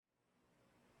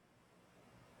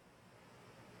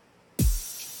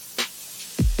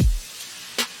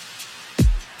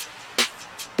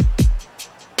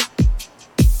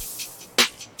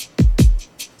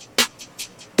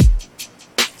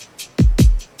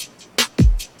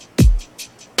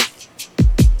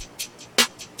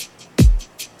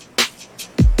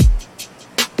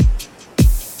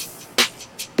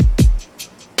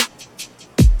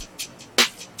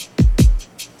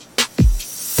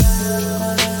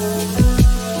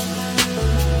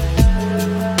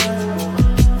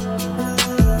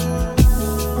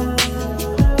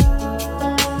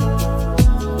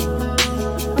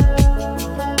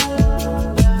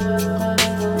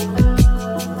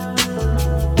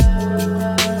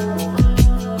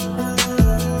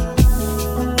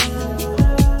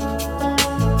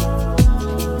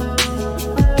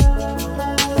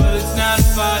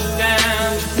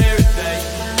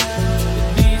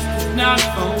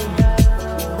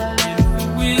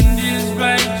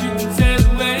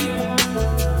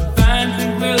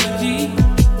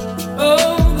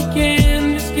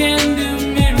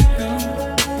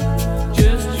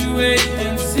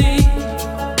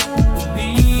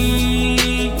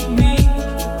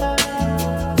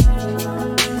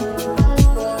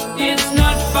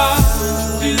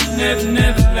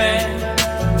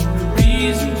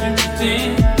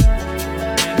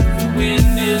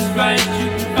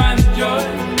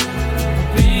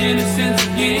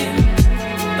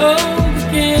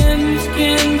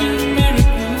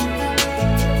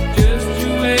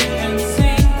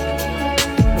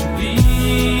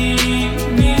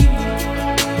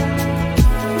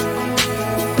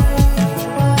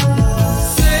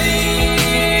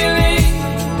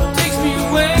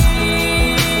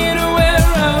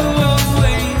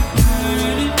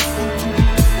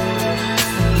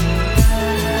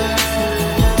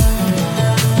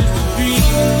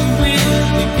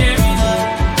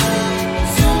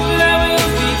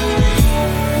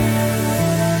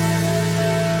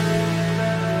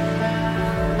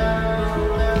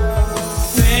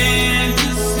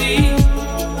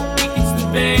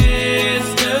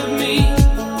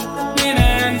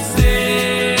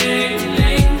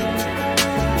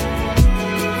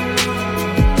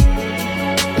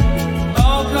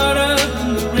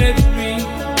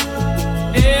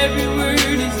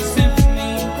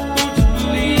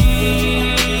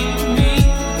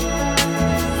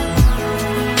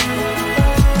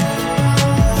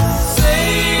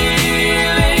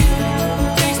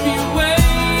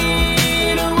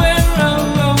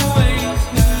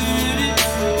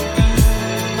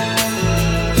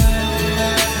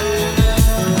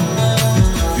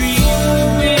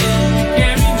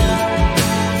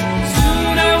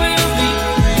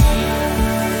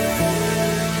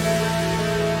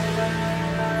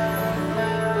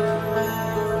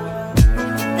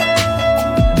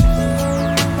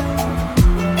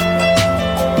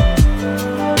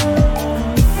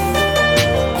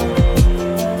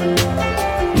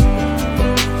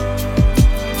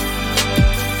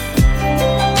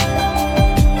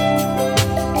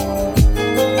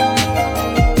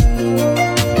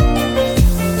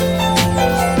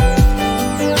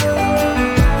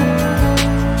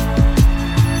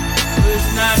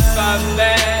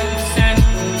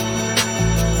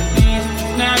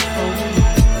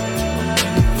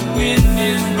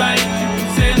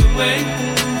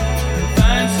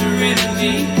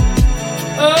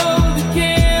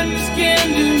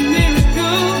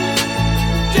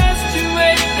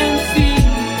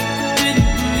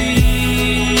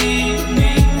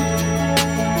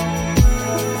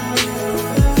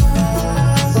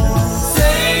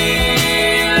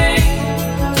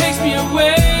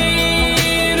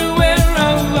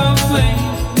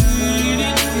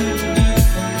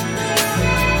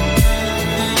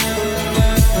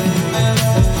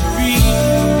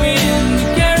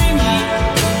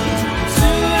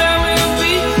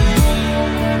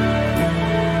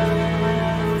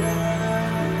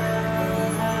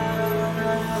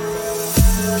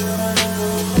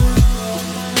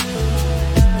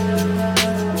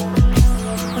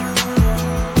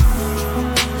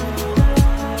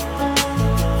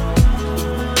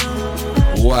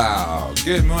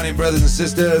Good morning, brothers and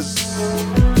sisters.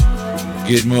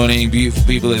 Good morning, beautiful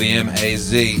people of the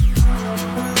MAZ.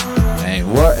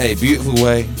 And what a beautiful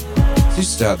way to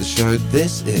start the show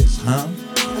this is, huh?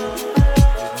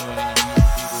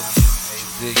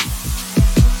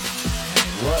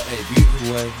 What a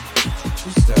beautiful way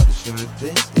to start the show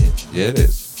this is. Yeah, it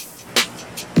is.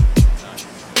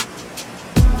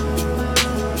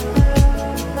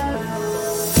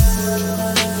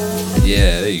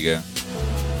 Yeah, there you go.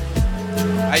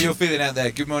 How you feeling out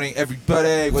there? Good morning,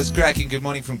 everybody. What's cracking? Good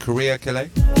morning from Korea, Calais.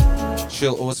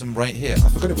 Chill, awesome, right here. I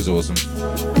forgot it was awesome.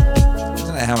 I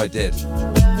don't know how I did.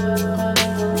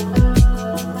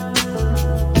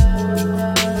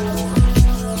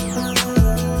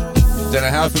 Don't know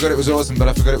how I forgot it was awesome, but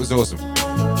I forgot it was awesome.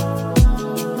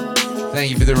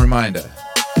 Thank you for the reminder.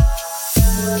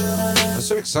 I was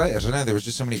so excited. I don't know, there was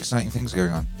just so many exciting things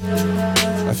going on.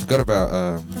 I forgot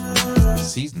about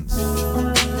seasons.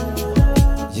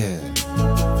 Yeah.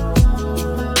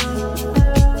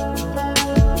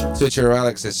 Twitcher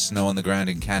Alex says snow on the ground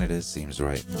in Canada. Seems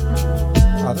right.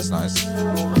 Oh, that's nice.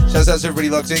 Shouts out to everybody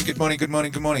locked in. Good morning, good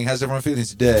morning, good morning. How's everyone feeling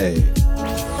today?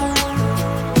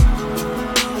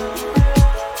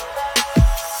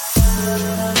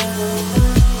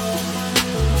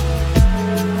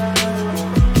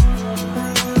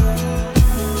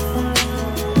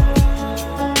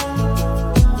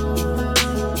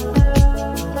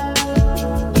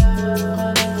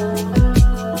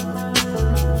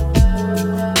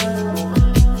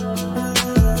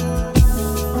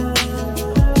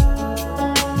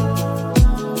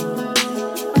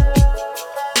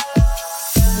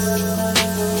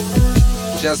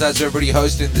 Shouts out to everybody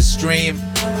hosting the stream.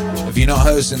 If you're not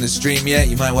hosting the stream yet,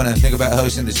 you might want to think about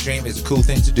hosting the stream. It's a cool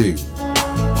thing to do.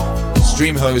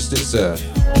 Stream hosters are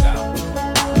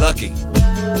lucky.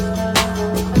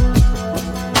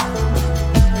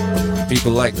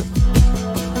 People like them.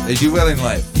 They do well in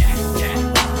life.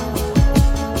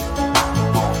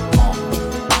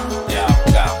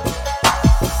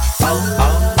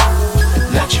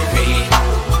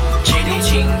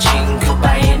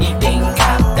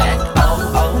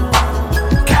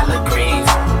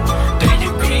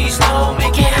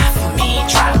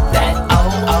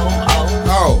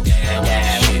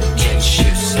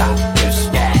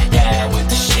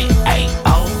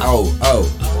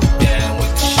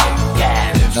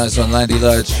 on, Landy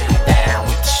Lodge.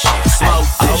 Smoke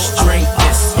this, drink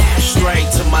this,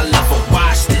 straight to my level.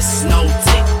 Watch this, no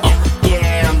tick.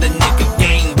 Yeah, I'm the nigga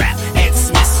gang rap.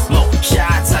 X-Smith, smoke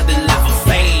shots, I deliver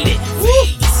faded.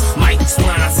 Mike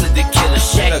sponsor the killer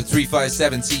shake.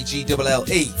 357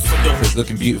 CGLLE. It's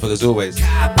looking beautiful as always.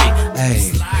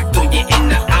 Hey. Throw you in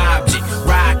the object,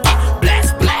 rocket,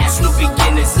 blast, blast, new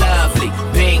beginnings, lovely,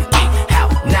 pinky. How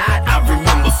not? I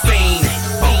remember fiending.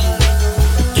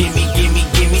 Gimme.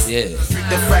 Yeah.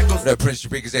 What up, Prince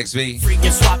Jabrika's XV?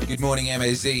 Good morning,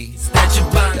 MAZ.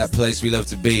 That place we love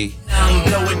to be.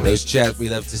 Those chats we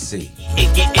love to see.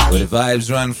 Where the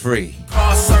vibes run free.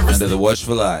 Under the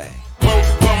watchful eye.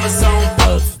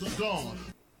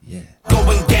 Yeah.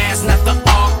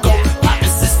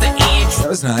 That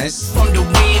was nice.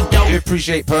 We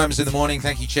appreciate poems in the morning.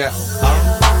 Thank you, chat.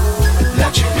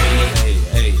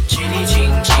 Hey. Chitty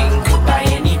ching ching, could buy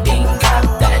anything,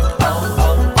 got that.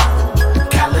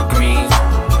 Color green,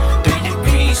 3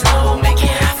 degrees low, make it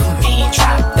hot for me.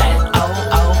 Drop that.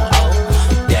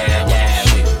 Yeah,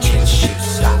 with chin shoes,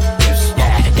 stop this.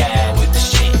 Yeah, with the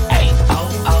shit. Ay,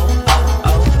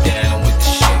 down with the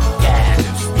shit. Yeah,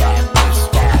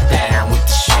 down with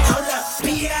the shit. Hold up,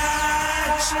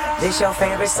 biatch. This your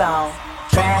favorite song.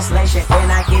 Translation, when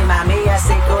I give my mía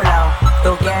circulao.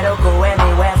 Tu quiero que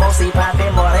mi huevo si papi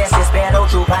mores espero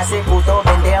chuparse puto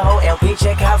pendejo el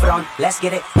pinche cabrón. Let's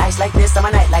get it, nice like this, I'm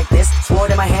a night like this.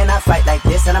 Sword in my hand, I fight like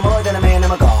this. And I'm more than a man,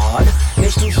 I'm a god.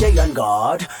 Bitch, to stay on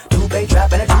guard. 2-bay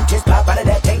trap and a 2 just pop out of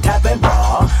that tank top and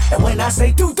bra. And when I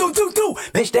say do,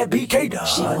 bitch, that BK dog.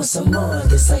 She wants some more of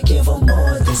this, I give her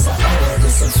more of this. I owe her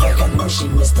this, in fact, I know she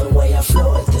missed the way I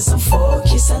flow at this. I'm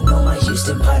focused, I know my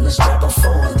Houston partners drop a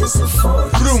 4 this and 4.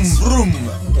 Vroom,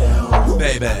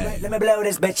 baby. Let me blow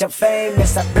this bitch, I'm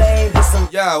famous, I blame this.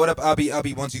 Yeah, what up, Abby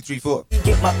 1234.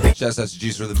 Shouts out to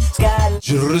Juice Rhythm.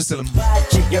 Jerusalem.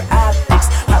 Your optics,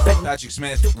 Patrick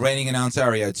Smith, raining in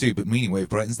Ontario too, but Meaningwave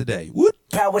brightens the day. What?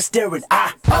 Power steering,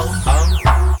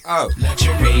 Oh.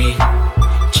 Luxury,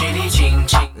 chitty ching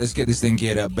ching. Let's get this thing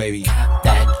geared up, baby.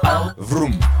 That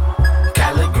Vroom.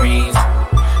 Color greens,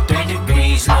 3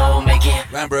 degrees low, make it.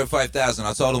 Lambro 5000.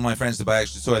 I told all my friends to buy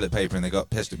extra toilet paper and they got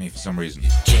pissed at me for some reason.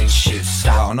 King shoes,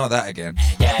 stop. Oh, not that again.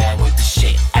 Yeah, with the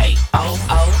shit. Ay, down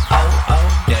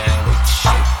with the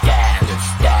shit. Yeah,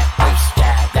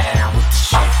 down with the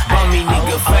shit. Bummy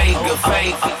nigga,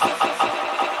 fake.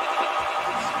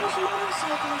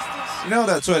 You know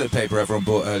that toilet paper everyone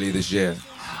bought earlier this year?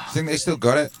 I think they still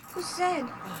got it. Who said?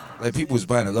 Like, people was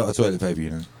buying a lot of toilet paper,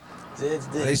 you know.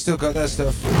 They still got that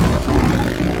stuff.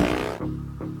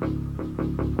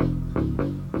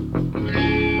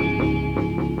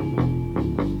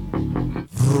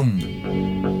 Vroom.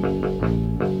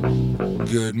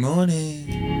 Good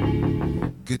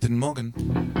morning. Guten Morgen.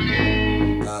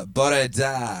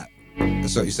 Boreda.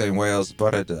 That's what you say in Wales.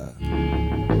 Boreda.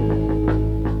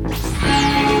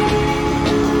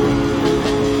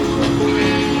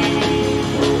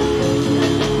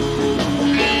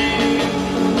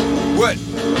 What?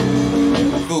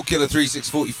 Full Killer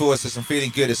 3644 says I'm feeling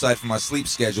good aside from my sleep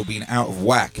schedule being out of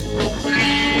whack.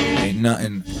 Ain't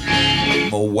nothing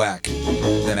more whack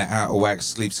than an out of whack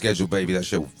sleep schedule, baby. That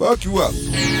shit will fuck you up.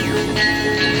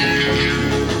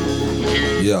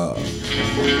 Yeah.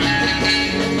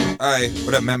 Alright,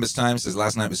 what up, Members Time? Says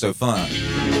last night was so fun.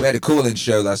 We had a call-in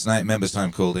show last night. Members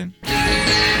Time called in.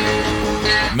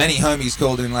 Many homies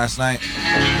called in last night.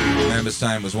 Members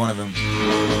Time was one of them.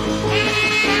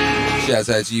 Shouts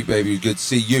out to you, baby. Good to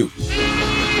see you.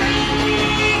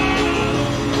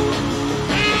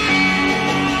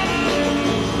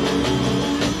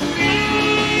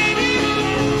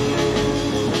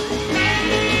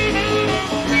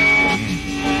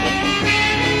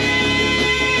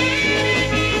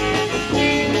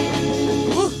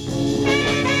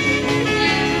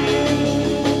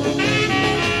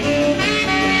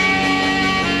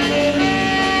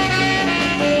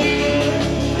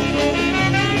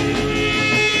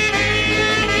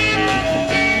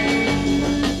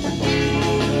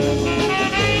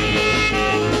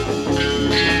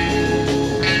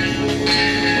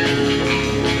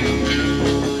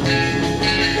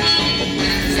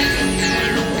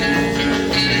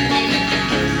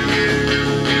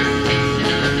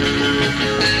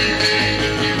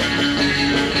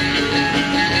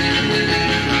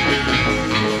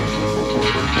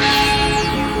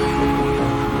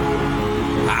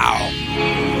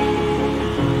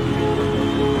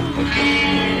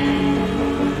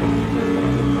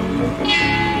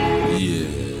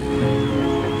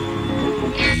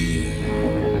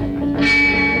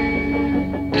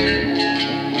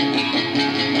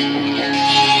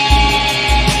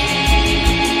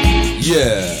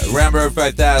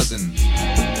 Rambro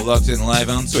 5000. Locked in live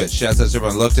on Twitch. Shout out to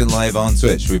everyone locked in live on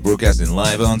Twitch. We're broadcasting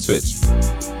live on Twitch.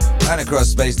 And across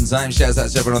space and time. Shout out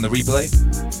to everyone on the replay.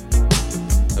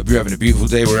 Hope you're having a beautiful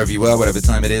day wherever you are, whatever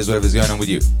time it is, whatever's going on with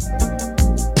you.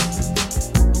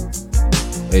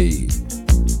 Hey.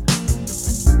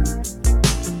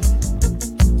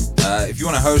 If you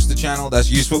want to host the channel, that's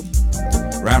useful.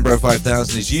 Rambro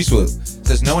 5000 is useful.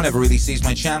 Says no one ever really sees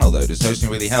my channel though. Does hosting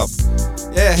really help?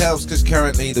 Yeah, it helps because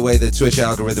currently the way the Twitch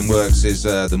algorithm works is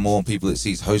the more people it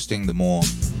sees hosting, the more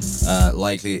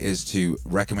likely it is to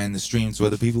recommend the stream to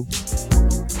other people.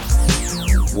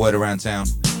 Word around town.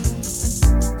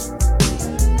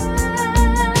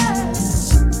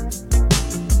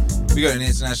 We got an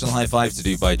international high five to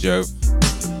do by Joe.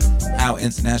 How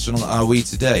international are we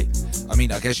today? I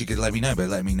mean, I guess you could let me know, but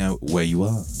let me know where you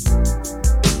are.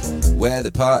 Where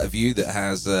the part of you that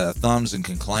has thumbs and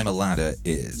can climb a ladder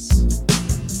is.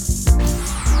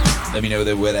 Let me know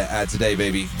where they're at today,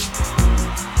 baby.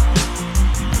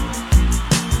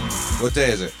 What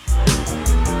day is it?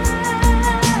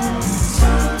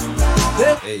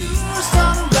 Hey.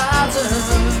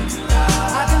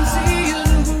 I can see a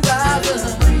new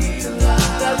horizon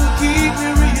that will keep me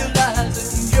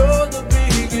realizing you're the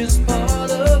biggest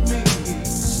part of me.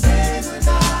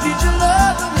 Need your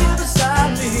love to live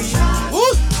beside me.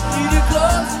 Need you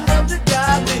close enough to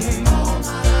guide me.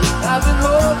 I've been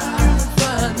hoping you would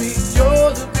find me.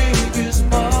 You're the biggest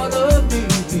part of me.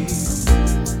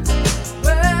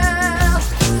 Well,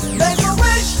 make a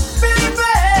wish,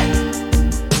 baby.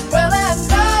 Well, and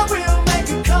I will make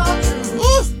it come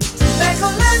true. Make a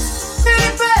list,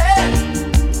 baby,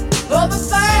 of the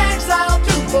things I'll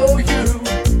do for you.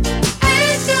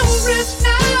 Ain't no risk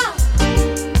now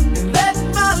in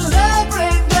letting my love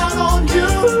rain down on you,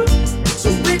 so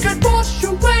we could wash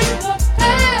away the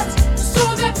past, so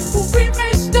that we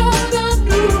may start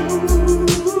anew.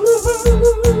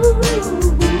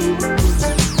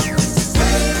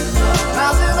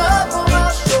 Rising up on my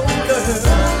shoulder,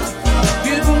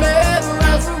 getting better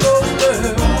as we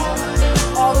roll.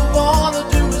 All I wanna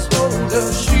do is hold her.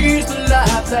 She's the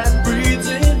life that breathes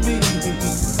in me.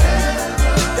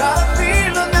 Got a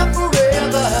feeling that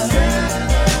forever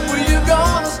we're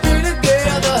gonna stay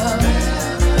together.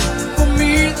 For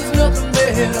me, there's nothing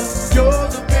better. You're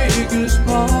the biggest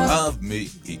part of me.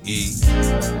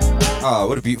 Ah,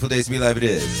 what a beautiful day to be alive it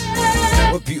is.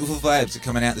 What beautiful vibes are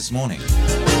coming out this morning.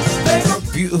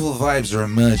 What beautiful vibes are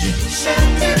emerging.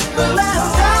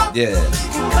 Yeah.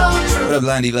 What up,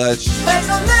 Landy Lurch?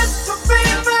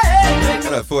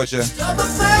 What up, Fortune?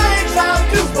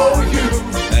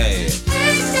 Hey.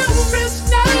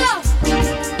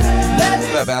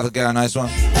 What up, Applegar? Nice one.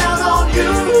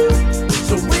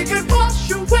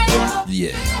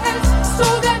 Yeah.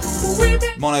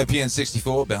 Mono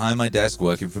PN64 behind my desk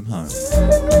working from home.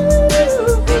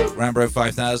 Rambro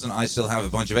 5000, I still have a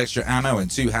bunch of extra ammo and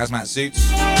 2 hazmat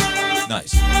suits.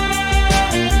 Nice.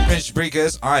 Finished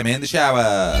breakers, I'm in the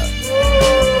shower.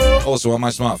 Also on my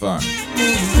smartphone.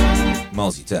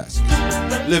 Multitask.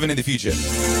 Living in the future.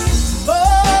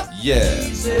 Yeah.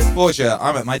 Fortune,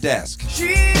 I'm at my desk.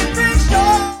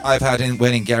 iPad in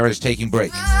wedding garage taking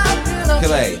break.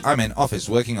 Calais, I'm in office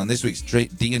working on this week's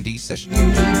D&D session.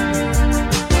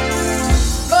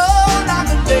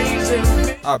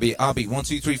 RB 1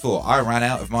 2 3 4. I ran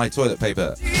out of my toilet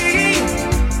paper,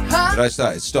 but I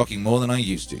started stocking more than I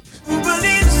used to.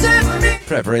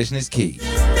 Preparation is key.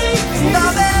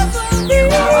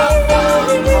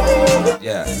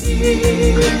 Yeah.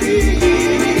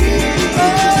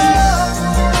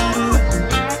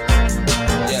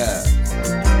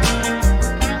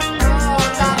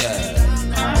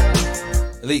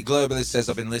 Elite Globalist says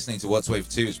I've been listening to What's Wave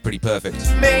 2. It's pretty perfect.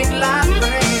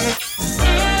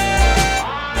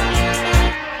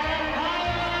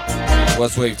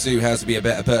 What's Wave 2, How to Be a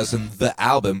Better Person, the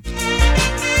album,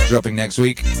 dropping next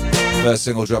week. First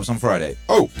single drops on Friday.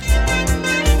 Oh!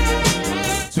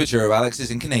 Twitcher of Alex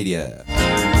is in Canada,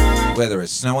 where there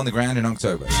is snow on the ground in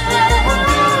October.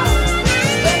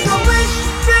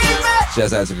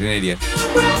 Shouts out to Canada.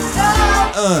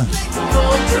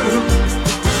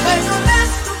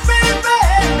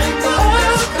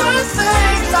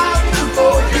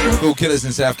 Cool Killers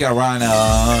in South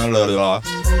Carolina.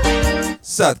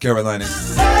 South Carolina.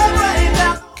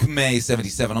 May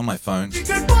 77 on my phone.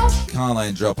 Car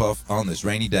line drop off on this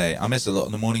rainy day. I miss a lot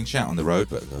of the morning chat on the road,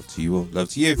 but love to you all. Love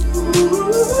to you.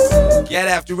 Get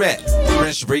after it.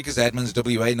 Prince Shabrikas, Edmonds,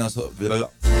 WA,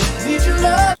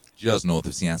 just north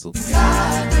of Seattle.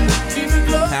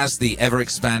 Past the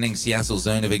ever-expanding Seattle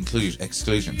zone of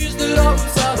exclusion. Is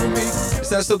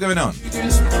that still going on?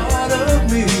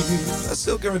 That's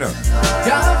still going on.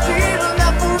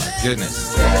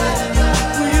 Goodness.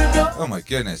 Oh my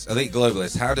goodness. Elite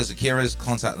Globalist, how does Akira's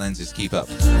contact lenses keep up?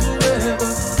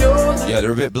 Yeah,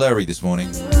 they're a bit blurry this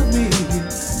morning.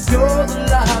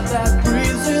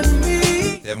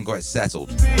 They haven't quite settled.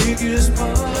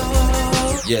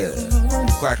 Yeah.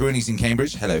 Quackaroonies in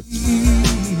Cambridge, hello.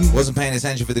 Wasn't paying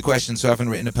attention for the question, so I haven't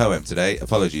written a poem today.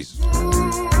 Apologies.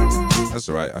 That's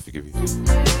alright, I forgive you.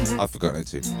 I've forgotten it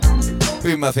too.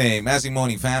 Boom Muffin, Mazzy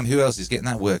Morning fam, who else is getting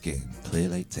that work in? Clear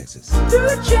Lake, Texas.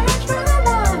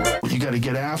 You gotta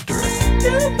get after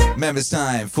it. Members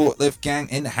time, Forklift Gang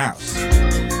in the house.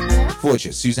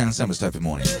 Fortune, Suzanne Summers type of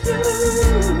morning.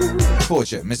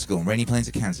 Fortune, Mystical and Rainy Plains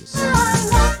of Kansas.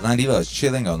 Landy Lodge,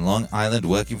 chilling on Long Island,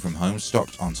 working from home,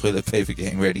 stocked on toilet paper,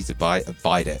 getting ready to buy a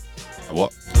bite it. A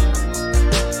what?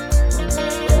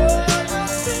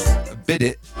 A bid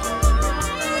it?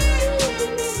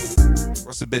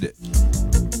 What's a bid it?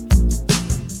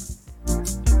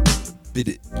 Bid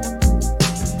it.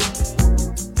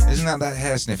 Isn't that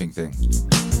hair sniffing thing?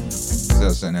 Is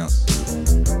that something else?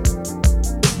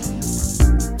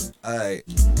 Alright.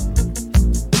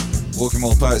 Walking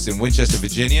Mall Poets in Winchester,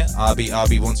 Virginia.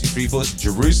 RB123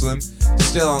 Jerusalem.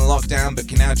 Still on lockdown, but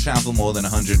can now travel more than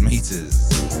 100 meters.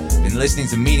 Been listening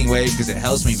to Meaningwave because it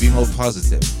helps me be more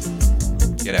positive.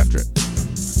 Get after it.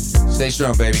 Stay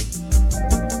strong, baby.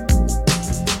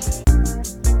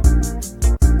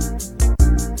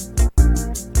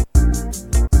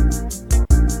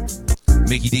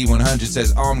 Mickey D100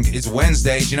 says, it's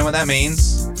Wednesday. Do you know what that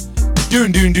means?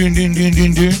 Doon.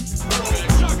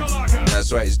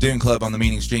 That's right, it's Dune Club on the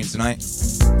Meaning stream tonight.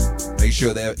 Make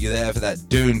sure you're there for that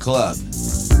Dune Club.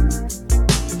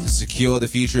 To secure the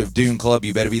future of Dune Club,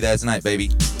 you better be there tonight, baby.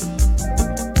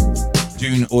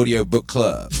 Dune Audio Book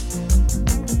Club.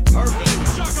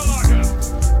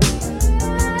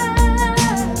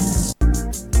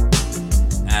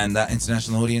 And that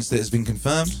international audience that has been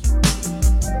confirmed.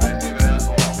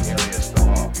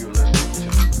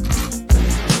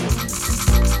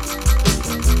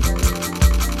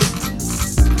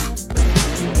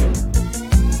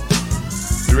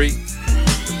 3, 2,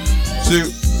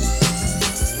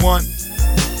 1.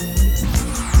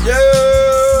 Yeah!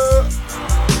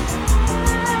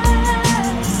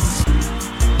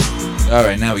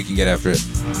 Alright, now we can get after it.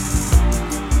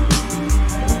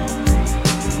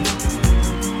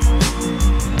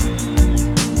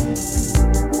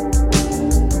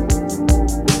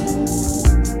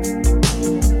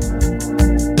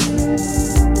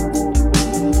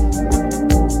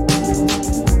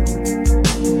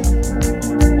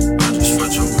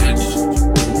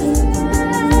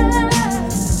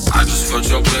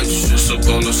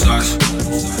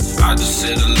 I just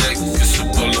hit a lick, it's a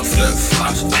pull of flip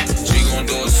flops. She gon'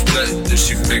 do a split, then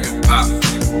she make it pop.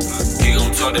 He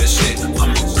gon' talk that shit,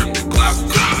 I'ma grip the Glock.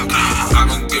 I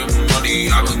gon' give him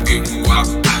money, I gon' give him wop.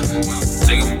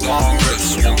 Take him long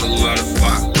rips, smoke a lot of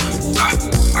pot.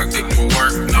 I get to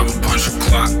work, and I'ma punch a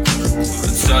clock.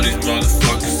 And tell these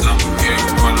motherfuckers I'ma get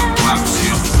run the clock. See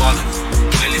I'm ballin',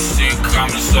 lately seeing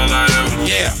comments all I ever.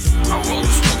 Yeah. I roll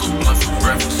and smoke a blunt for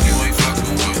breakfast, you ain't fucking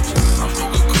with me. I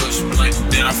smoke a kush blunt,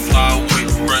 then I fly away,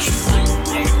 brush fruit.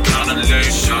 On the counter, lay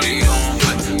shawty on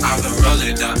play. I've been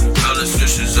rolling down, all the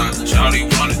switches out, shawty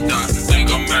wanna die.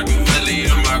 Think I'm Machiavelli,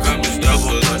 and my cup is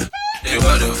double up. Hey,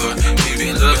 what the fuck? He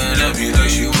be looking at me like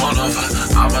she wanna fuck.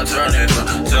 I'ma turn it up,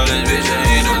 tell this bitch I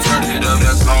ain't no turn it up.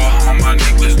 That's all on my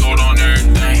necklace, gold on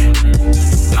everything.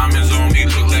 Diamonds on me,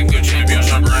 look like a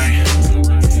championship ring.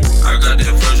 I got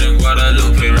that Virgin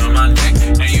Guadalupe around my neck.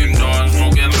 And you know I'm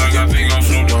smoking like I think I'm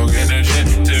Snoop Dogg in that shit.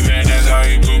 Tippin' that's how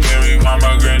you blueberry,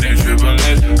 pomegranate, triple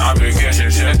S. I been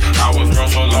catching checks. I was broke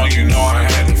so long, you know I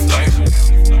had to flex.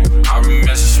 I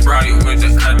remember Sprite with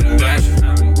the cotton dash.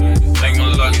 Thank my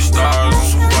lucky stars on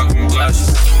some fucking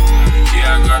glasses.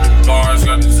 Yeah, I got the bars,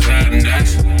 got the stand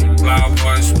next. Loud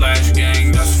boy splash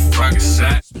gang, that's a fucking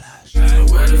sack.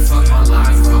 Where the fuck my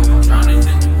life go? Drowning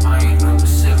in the mind, I'm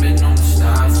sipping on the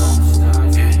styrofoam.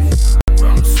 Yeah,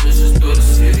 roll the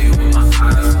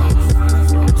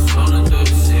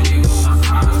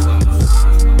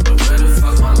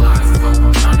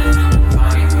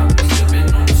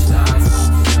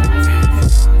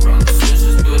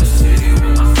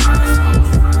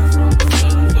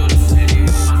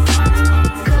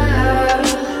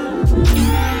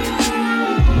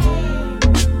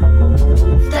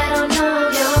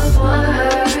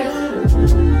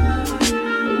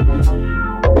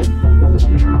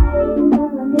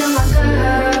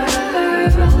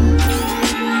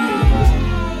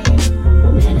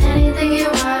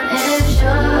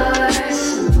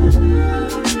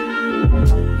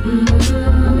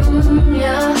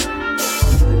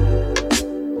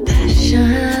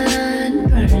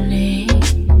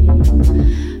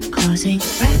causing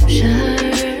rapture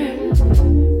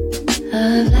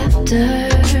of laughter,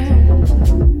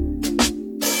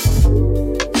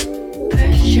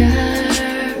 pressure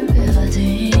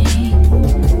building,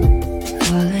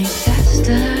 falling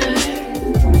faster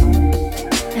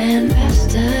and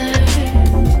faster.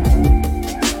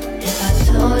 If I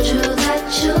told you that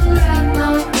you rock my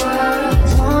world,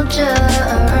 won't you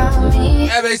around me?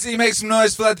 ABC, make some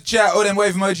noise, flood the chat, all them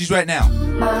wave emojis right now.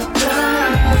 My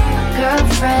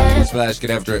girlfriend, Splash, get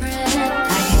after it. I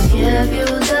can give you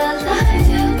the life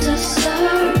you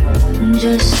deserve.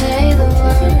 Just say the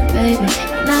word, baby,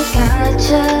 and I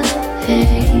gotcha.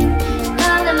 Hey,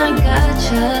 darling, I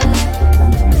gotcha.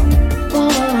 Oh,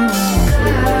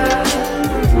 girl,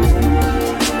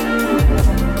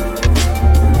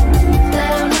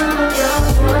 let 'em know your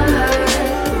worth.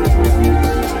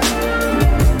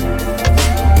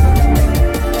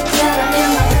 Tell 'em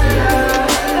you're my girl.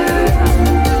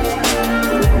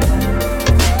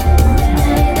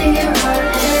 Anything you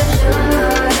want is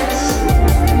yours.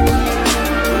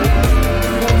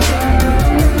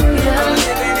 I'm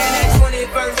living in that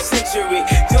 21st century,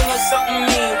 doing something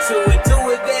mean to it. Do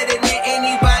it better than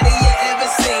anybody you ever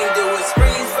seen. Do it,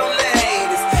 screams from the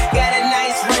haters, got a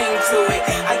nice ring to it.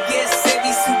 I guess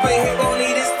every superhero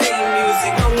need his theme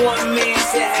music. No one man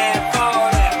should have all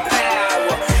that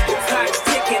power. The clock's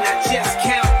ticking, I just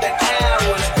count the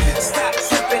hours. Stop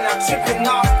tripping, I'm tripping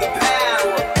off the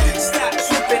power. Stop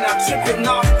tripping, I'm tripping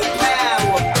off the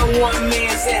power. No one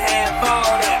man should have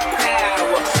all that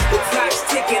power. The clock's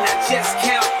ticking, I just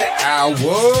count the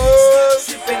Hours.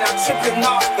 tripping, I'm tripping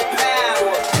off the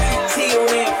power.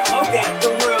 T.O.M. okay, the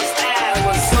world's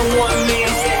hours. Someone man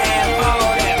should have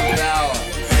all that power.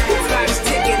 The clock's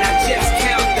ticking, I just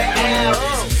count the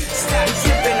hours. Stop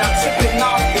tripping, I'm tripping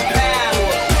off the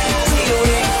power.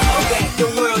 T.O.M. okay, the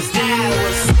world's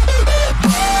hours.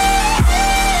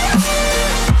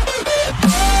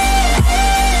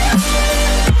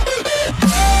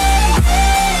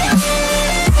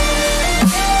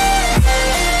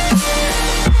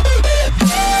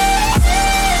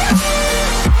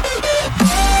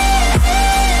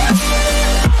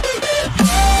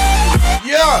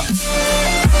 Yeah.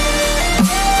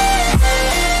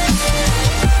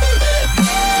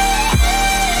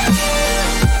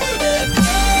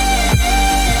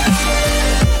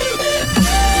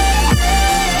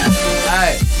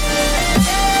 Hey.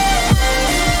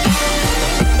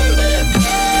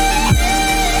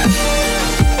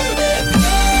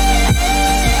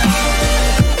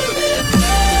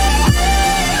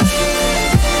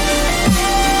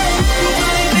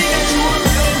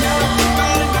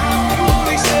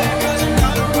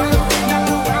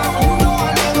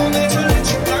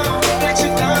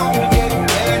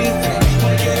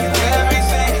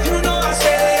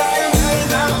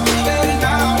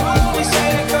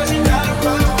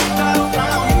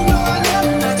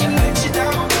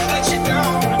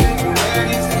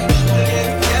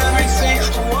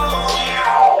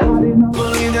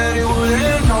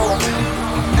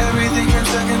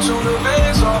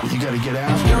 You gotta get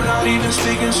after You're not even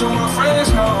speaking to my friends,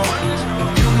 no.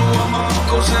 You know all my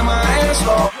uncles and my aunts,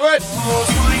 no. What?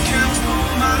 Booty caps,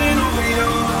 minding over your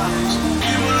eyes.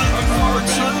 We were looking forward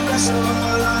to the best of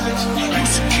our lives.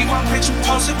 Used to keep my picture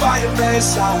posted by your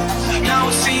bedside. Now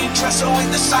I see you dressed up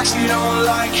with the socks you don't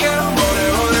like. And I'm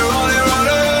rolling, rolling, rolling,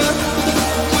 rolling.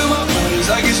 With my buddies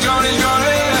like it's gone, it's gone,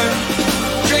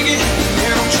 yeah. Drinking,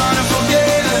 and I'm trying to forget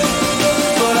it.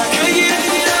 But I can't get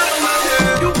it out of my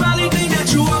head. You probably think that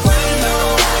you are fine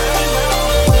now.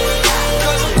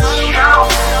 Cause I'm not around.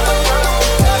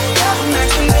 I'm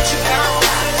next to let you down.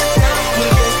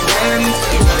 Look at the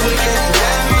anything, look at the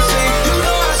everything. You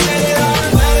know I said it all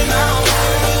better now.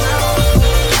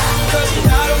 Cause you're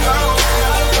not around.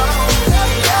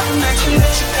 I'm next to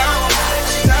let you down.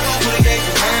 Would've gave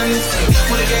you anything,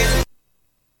 would've gave you.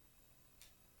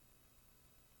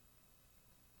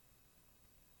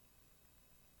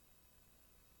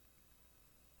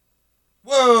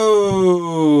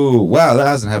 Whoa! Wow, that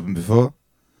hasn't happened before.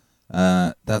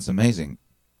 That's amazing.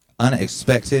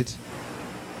 Unexpected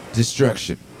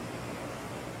destruction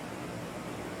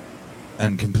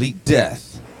and complete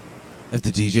death of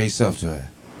the DJ software.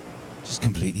 Just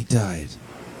completely died.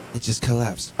 It just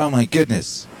collapsed. Oh my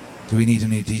goodness. Do we need a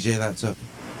new DJ laptop?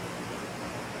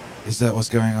 Is that what's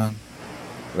going on?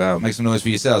 Well, make some noise for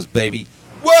yourselves, baby.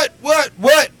 What?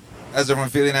 How's everyone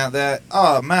feeling out there?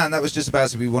 Oh man, that was just about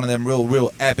to be one of them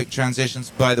real epic transitions.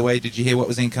 By the way, did you hear what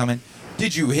was incoming?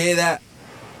 Did you hear that?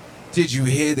 Did you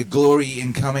hear the glory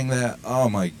incoming there? Oh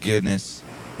my goodness.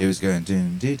 It was going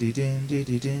dun dun dun dun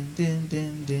dun dun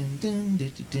dun dun dun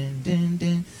dun dun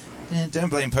dun Don't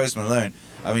blame Post Malone.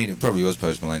 I mean, it probably was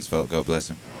Post Malone's fault. God bless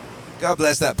him. God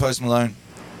bless that Post Malone.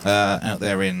 Out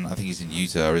there in, I think he's in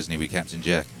Utah, isn't he, with Captain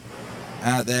Jack?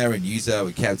 Out there in Utah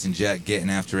with Captain Jack getting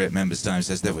after it. Members Time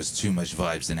says there was too much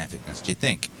vibes and epicness. Do you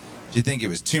think it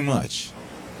was too much?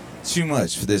 Too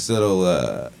much for this little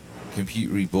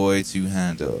computery boy to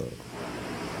handle?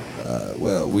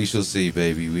 Well, we shall see,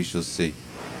 baby. We shall see.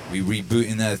 We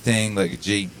rebooting that thing like a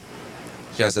G.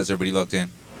 Shouts out to everybody locked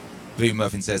in. Blue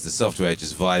Muffin says the software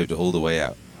just vibed all the way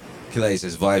out. Clay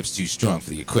says vibes too strong for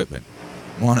the equipment.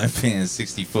 Monopin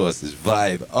 64 says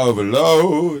vibe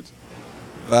overload.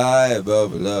 Vibe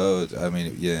overload. I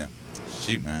mean, yeah.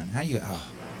 Shoot, man. How you...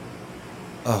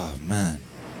 Oh, man.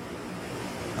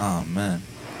 Oh, man.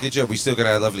 Good job. We still got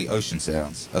our lovely ocean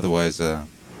sounds. Otherwise it'd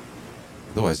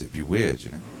be weird,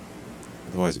 you know.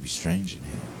 Otherwise it'd be strange in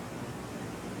here.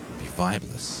 It'd be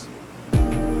vibeless.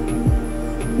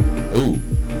 Ooh.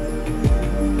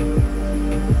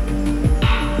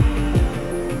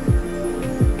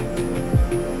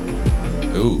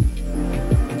 Ooh.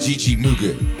 Chichi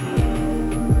Mugu.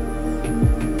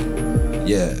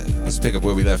 Yeah, let's pick up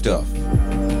where we left off.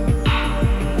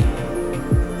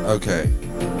 Okay.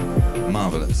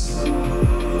 Marvelous.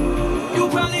 You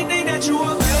probably think that you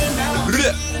are better now.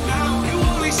 You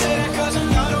always say that 'cause I'm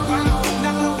not around.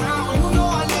 You know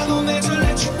I never meant to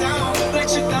let you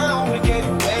down. We gave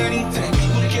you anything,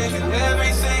 we gave you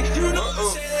everything. You know I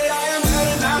say that I am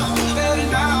better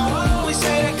now. I always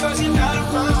say that 'cause you're not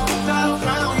around.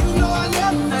 You know I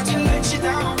never meant to let you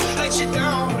down.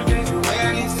 We gave you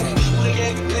anything, we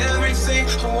gave you everything.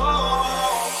 Whoa.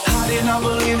 I did not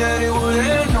believe that it would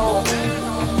end, no.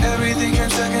 Everything came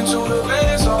second to the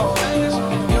best, oh.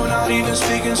 You're not even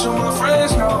speaking to my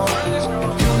friends, no.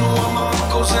 You know what my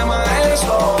uncles and my aunts,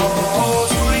 oh.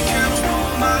 Truly kept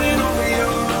minding over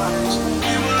your eyes.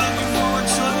 We were looking forward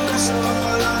to the rest of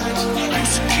our lives.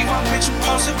 Used to keep my picture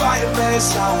posted by your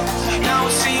bedside. Now I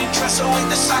see you dressing with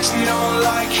the socks you don't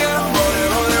like. Yeah, rolling.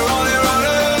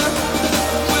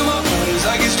 With my buddies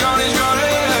like it's Johnny.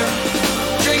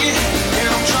 Drink it, and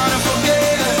I'm trying to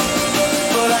forget.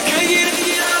 But I can't get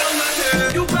it out of my head.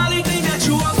 You probably think that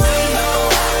you are better now.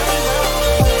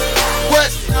 What?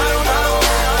 I don't know.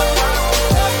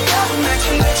 Next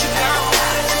to let you down.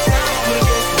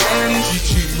 But again,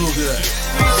 Chichi Mugu.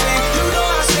 you know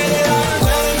I said that I'm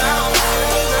better now.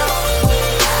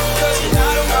 'Cause you're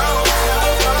not around.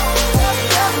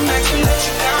 Next to let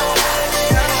you down.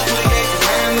 But again,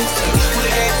 everything.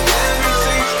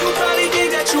 You probably think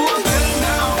that you are better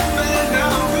now.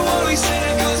 You always say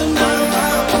that 'cause I'm not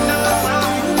around. You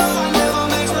know I never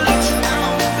meant to let you down.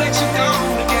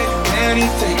 We gave you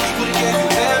anything, we gave you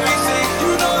everything.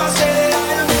 You know I say that I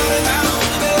am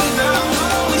better now. I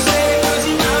always say that 'cause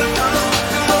you're not around.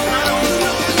 You know I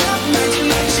never meant to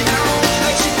let you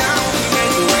down. We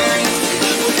gave you anything,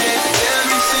 we gave you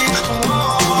everything.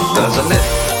 Whoa. There's a myth.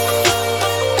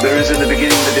 There is in the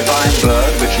beginning the divine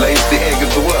bird which lays the egg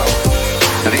of the world.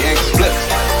 And the egg splits.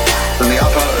 And the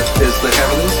upper is the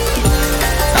heavens,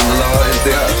 and the lower is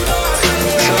the earth.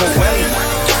 So when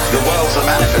the worlds are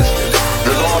manifested,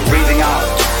 the Lord breathing out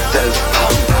says,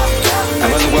 hum.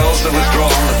 And when the worlds are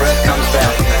withdrawn, the breath comes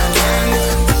back.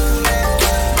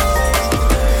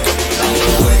 Sound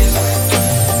of the waves.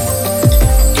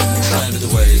 Sound of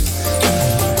the waves.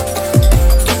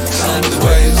 Sound of the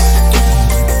waves.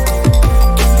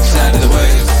 Sound of the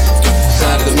waves.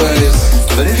 Sound of the waves.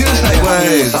 But if you say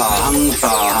Waves. hum,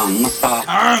 sa-hum,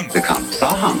 Hum. becomes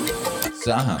sa-hum.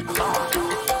 Saham.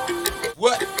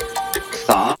 What?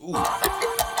 Sa, Ooh.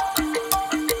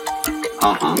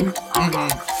 ahum.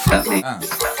 That means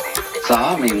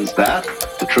sa means that,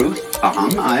 the truth.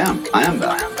 Ahum, I am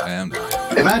that. I am.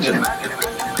 Imagine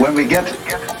when we get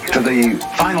to the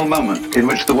final moment in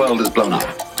which the world is blown up.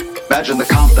 Imagine the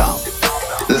countdown.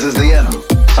 This is the end.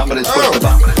 Somebody's pushed the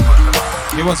button.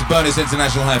 He wants a bonus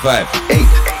international high five. 8,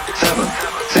 7,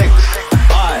 6,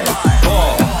 5,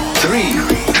 4, 3,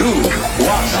 2,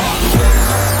 1.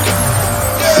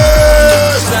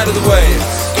 Sound of the waves.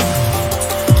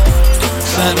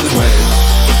 Sound of the waves.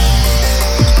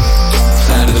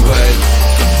 Sound of the waves. Sound of the waves.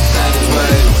 Sound of the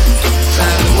waves.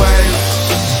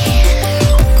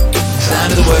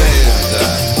 Sound of the waves.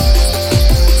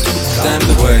 Sound of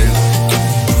the waves.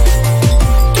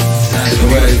 Sound of the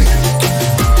waves.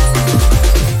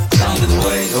 Sound of the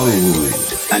waves.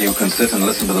 Oh. And you can sit and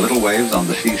listen to the little waves on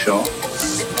the seashore.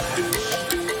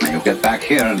 And you'll get back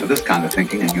here into this kind of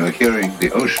thinking, and you're hearing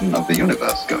the ocean of the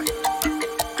universe going.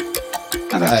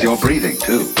 And that's your breathing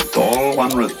too. It's all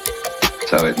one rhythm.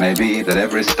 So it may be that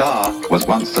every star was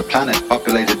once a planet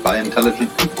populated by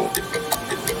intelligent people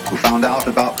who found out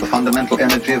about the fundamental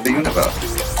energy of the universe.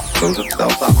 blew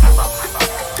themselves up.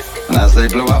 And as they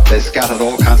blew up, they scattered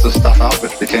all kinds of stuff out,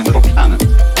 which became little planets.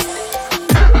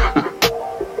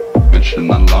 Which in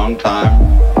a long time,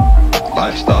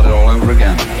 life started all over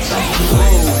again. Sound of the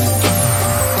waves.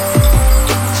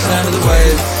 Sound of the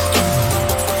waves.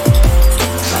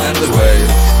 Sound of the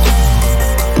waves.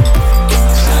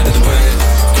 Sound of the waves.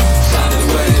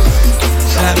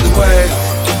 Sound of the waves.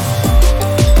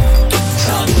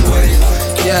 Sound of the waves.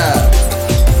 Yeah.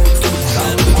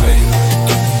 Sound of the waves.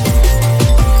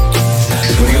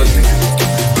 What are you listening to?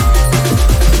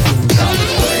 Sound of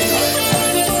the waves.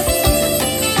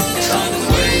 Sound of the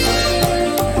waves.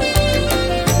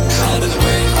 Sound of the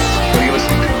waves. What are you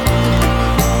listening to?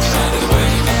 Sound of the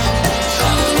waves.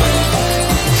 Sound of the waves.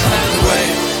 Sound of the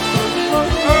waves.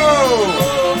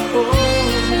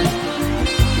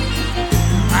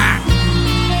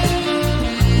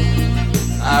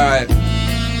 Alright.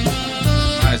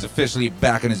 Man is officially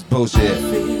back on his bullshit.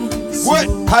 What?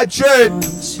 Hype train!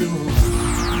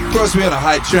 Of course we on a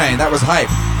hype train. That was hype.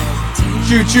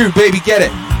 Choo choo, baby, get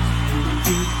it.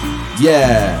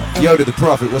 Yeah. Yoda the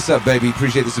Prophet, what's up, baby?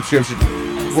 Appreciate the subscription.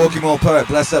 Walking More Poet,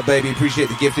 bless up, baby. Appreciate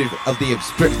the gift of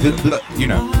the you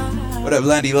know. What up,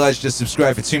 Landy Lodge? Just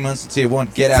subscribe for 2 months to tier 1.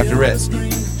 Get after it.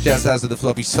 Shouts out to the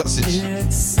floppy sausage.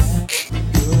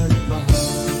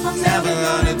 I'm never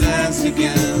gonna dance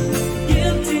again.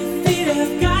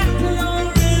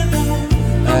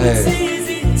 Hey.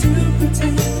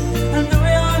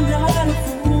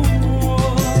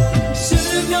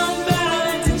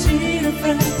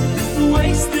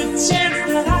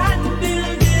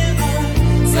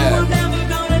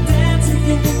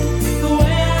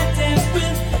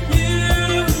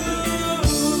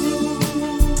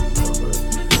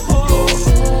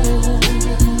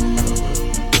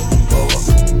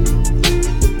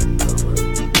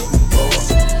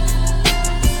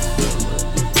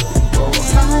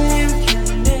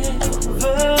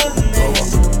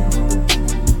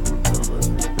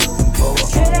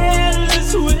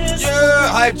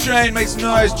 Hype train makes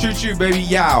noise, choo choo, baby,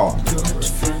 yow.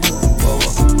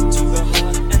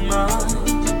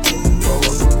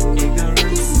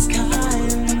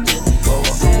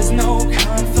 There's no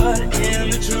comfort in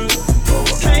the truth.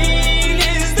 Pain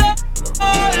is the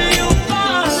all you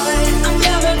find. I'm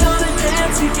never gonna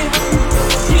dance again.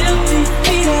 Guilty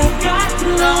feet have got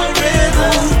no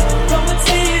rhythm. Though it's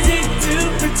easy to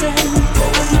pretend.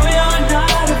 I know you're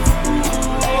not a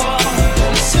fool.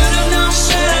 Should've known,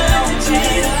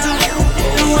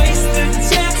 and waste the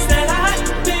chance that I've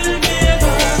been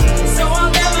given. So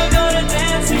I'm never gonna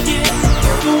dance again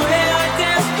the way I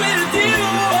danced with you.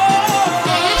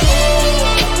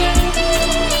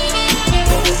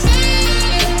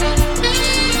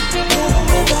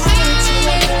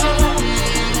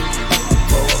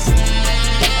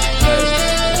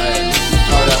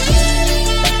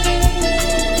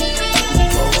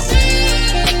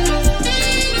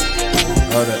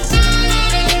 Hold up.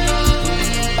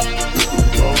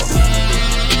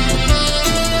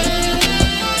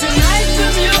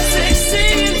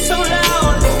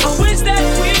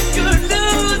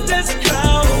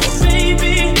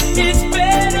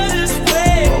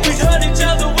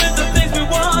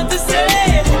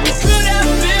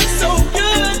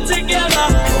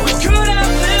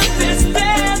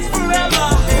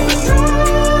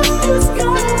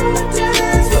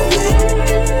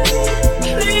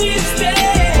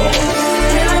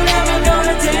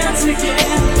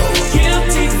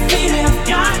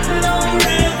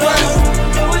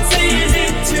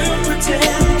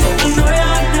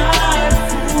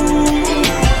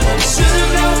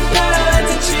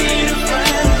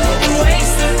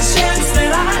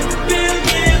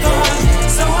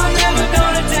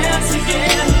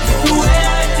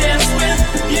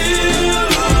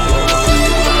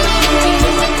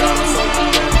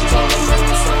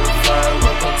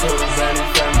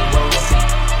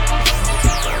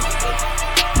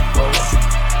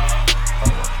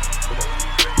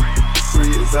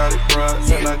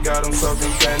 And I got them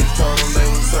something candy, told them they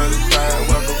was certified.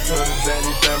 Welcome to the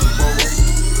Danny family,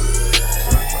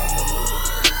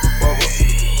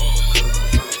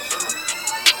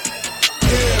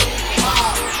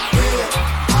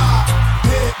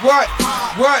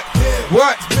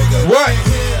 What?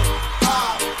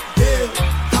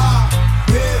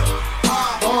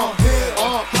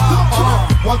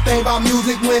 One thing about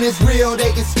music, when it's real,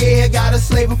 they get scared. Got a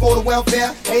slave for the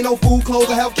welfare. Ain't no food, clothes,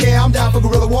 or healthcare. I'm down for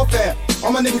guerrilla warfare.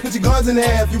 All my niggas put your guns in the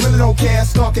air. If you really don't care,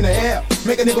 skunk in the air.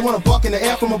 Make a nigga wanna buck in the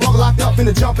air from a buck locked up in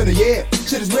the jump in the air.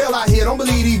 Shit is real out here, don't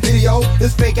believe these videos.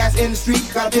 This fake ass industry,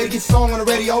 gotta pay to get song on the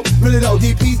radio. Really though,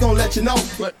 DP's gonna let you know.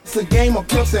 It's a game of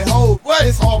pimps and hoes.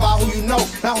 It's all about who you know,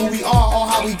 not who we are or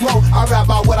how we grow. I rap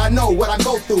about what I know, what I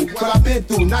go through, what I've been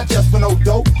through, not just for no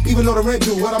dope. Even though the rent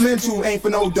due, what I'm into ain't for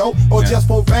no dope or just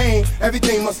for fame.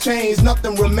 Everything must change,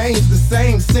 nothing remains the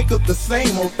same. Sick of the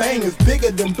same old thing is bigger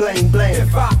than blame.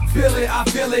 If I feel it, I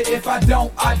feel it. If I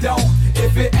don't, I don't.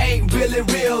 If it ain't really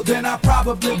real, then I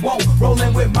probably won't.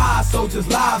 Rolling with my soldiers,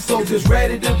 live soldiers,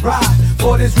 ready to ride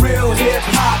for this real hip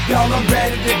hop, y'all. I'm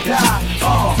ready to die.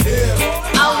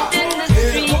 Out in the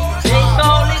street, they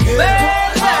call it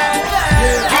murder.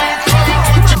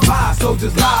 My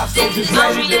soldiers, live soldiers,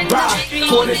 ready to ride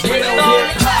for this real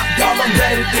hip hop, y'all. I'm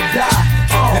ready to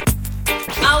die.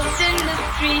 Out in the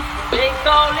street, they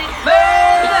call it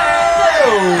murder.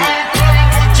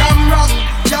 Jam rock,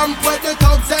 jump with the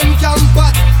thugs and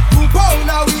campers. Who bound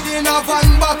now within a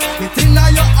van back? It inna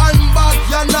your handbag,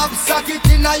 your knapsack, it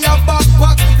inna your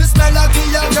backpack. This melody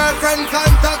your girlfriend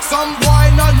contact. Some boy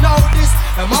not know this.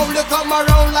 Them only come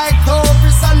around like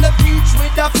tourists on the beach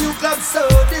with a few club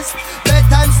sodas,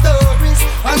 bedtime stories,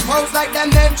 and pose like them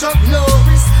Chuck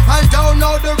Norris. And don't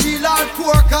know the real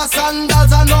hardcore, cause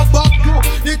sandals are no back to.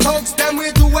 The thugs them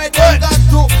we do what they got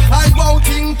to, and won't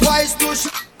think twice to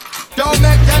don't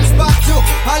make them spot you,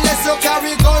 unless you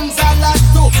carry guns and lots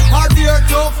too. Or dear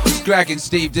tough. Cracking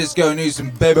Steve Disco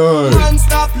Newsom, baby.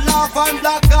 Non-stop laugh and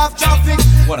block off traffic.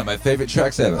 One of my favorite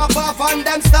tracks ever. Up off and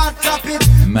them start drop it.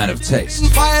 Man of taste.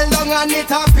 File long and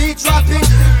it a beat traffic.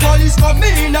 Police come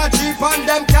in a jeep and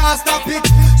them can't stop it.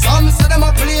 Some say them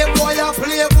a playboy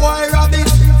rabbit.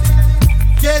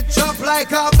 Get chopped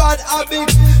like a bad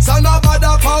habit. So no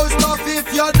bother post stuff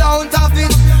if you don't have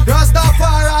it.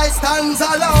 Rastafari stands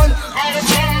alone.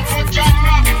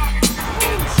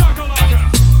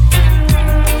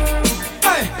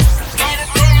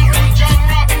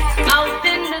 Out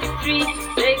in the street,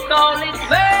 they call it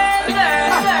murder.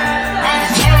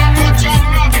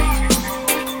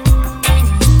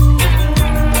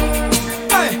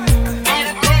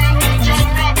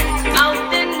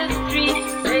 Out in the street,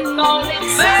 they call it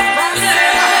murder.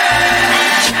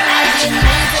 I didn't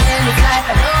make it in this life,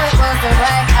 I know it wasn't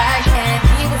right. I can't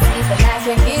even sleep and I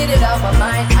can't get it off my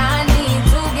mind. I need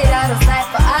to get out of sight,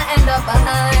 but I end up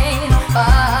behind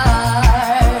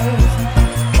bars.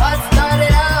 What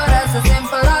started out as a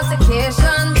simple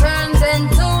altercation turns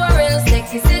into a real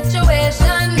sticky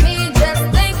situation. Me just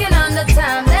thinking on the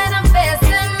time that I'm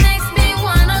facing makes me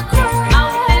wanna cry.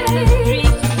 Out in the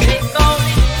street, they call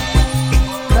it.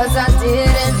 Cause I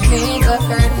didn't mean to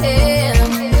hurt him.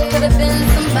 Could have been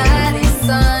somebody's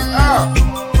son.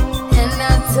 And I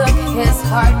took his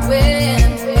heart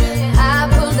with. I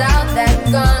pulled out that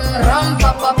gun. Rum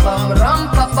pa pa pum, rum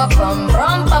pa pa pum,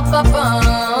 rum pa pa pum.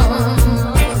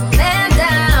 Man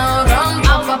down, rum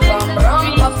pa pa pum, rum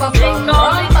pa pa pum,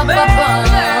 rum pa pa pum.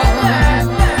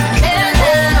 Man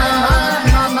down,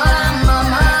 mama,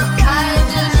 mama, I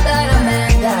just shot a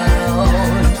man down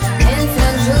in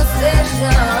Central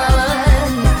Station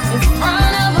in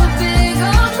front of a big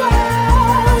old crowd.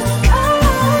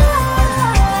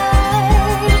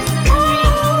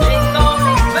 They call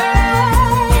it murder.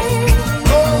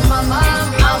 Oh, mama,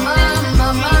 mama,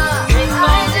 mama,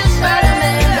 I just shot a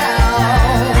man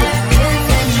down in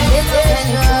Central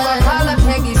Station. I call her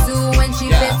Peggy Sue when she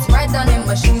fits right down in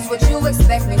my shoes. What you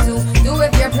expect me to do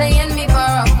if you're playing me for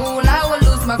a fool? I will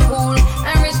lose my cool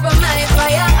and reach for my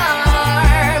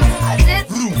firearm. I did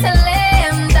to lay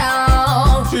him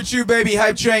down. Shoot you, baby.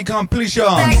 Hype train completion.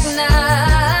 Back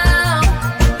now,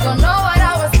 don't know what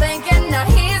I was thinking. Now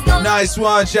he's gonna Nice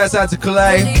one. Shouts out to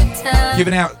Calais.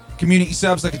 Giving out community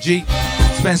subs like a G.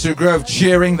 Spencer Grove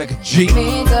cheering like a G.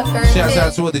 Shouts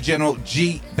out to all the general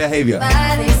G behavior.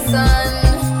 Somebody's son,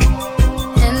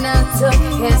 and I took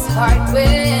his heart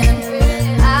with.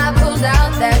 I pulled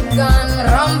out that gun.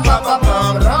 Rum pa pa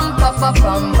pum, rum pa pa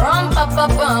pum, rum pa pa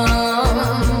pum.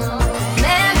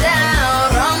 Man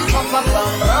down, rum pa pa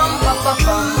pum, rum pa pa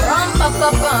pum, rum pa pa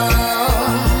pum.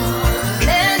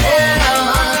 Man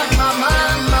down, mama,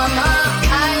 mama,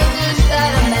 I just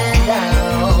shot a man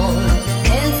down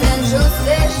in Central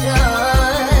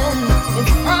Station in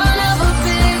front of a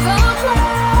big old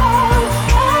crowd.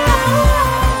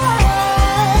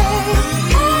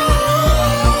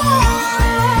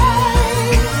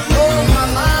 Oh,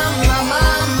 mama, mama,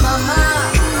 mama,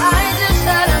 I just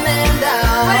shot a man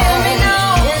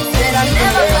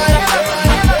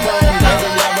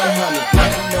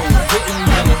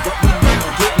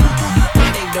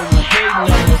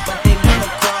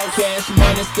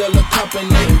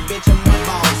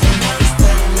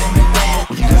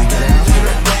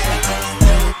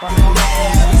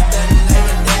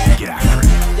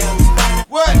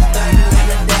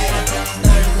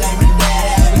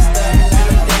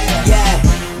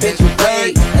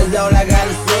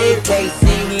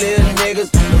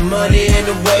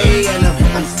way, and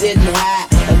I'm sitting high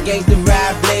against the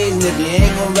ride blazing. If you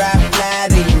ain't gon' ride fly,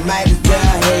 then you might as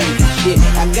well hate. Shit,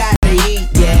 I gotta eat,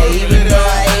 yeah, even though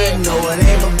I ain't know it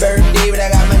ain't my birthday, but I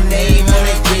got my name on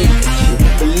the cake. Shit,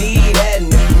 believe that,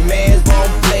 and if the mans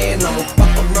won't play, and I'ma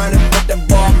fuck around and put the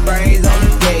ball brains on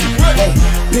the gate. Hey,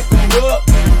 pick 'em up,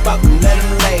 fuck 'em, let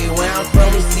 'em lay. Where I'm from,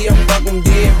 we see 'em fucking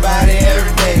dead body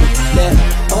every day. Left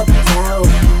uptown,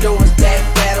 throwing stack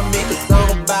at 'em, make a song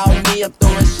about me, I'm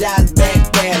throwing shots back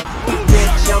at 'em.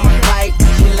 Bitch, I'm a pipe,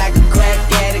 she like a crack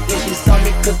addict, and she saw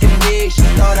me cooking eggs, she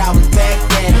thought I was back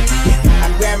at it. Yeah, I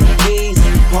grabbed my keys,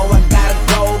 oh I gotta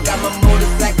go, got my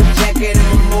motorcycle jacket and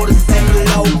my motorcycle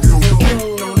logo.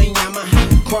 On the Yamaha,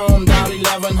 chromed out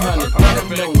 1100. What I'm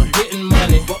doing, getting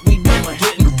money, what we doing,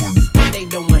 hitting. What they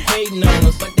doing, hating on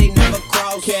us, but they never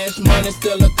cross. Cash money,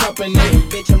 still a company,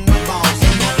 bitch I'm the boss.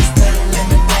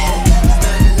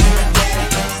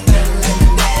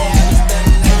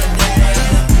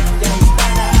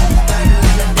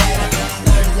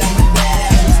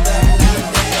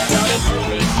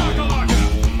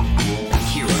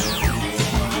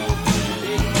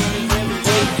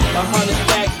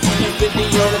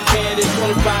 On the candy,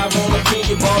 25 on the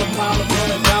pinky, bought a pound of on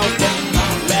the downstairs.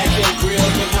 Back and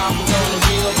grills and hoppers on the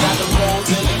wheel. Got the phones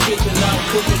in the kitchen, I'm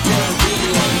cooking damn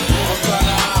deal. I'm trying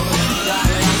to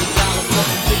holler,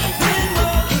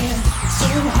 so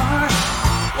hard.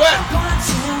 What? I'm gonna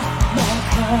tell my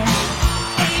car.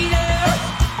 Hey there,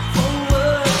 for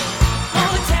what?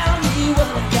 Oh, tell me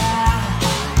what I got.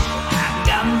 I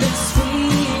got this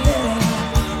feeling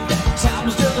that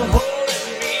time's just a whole.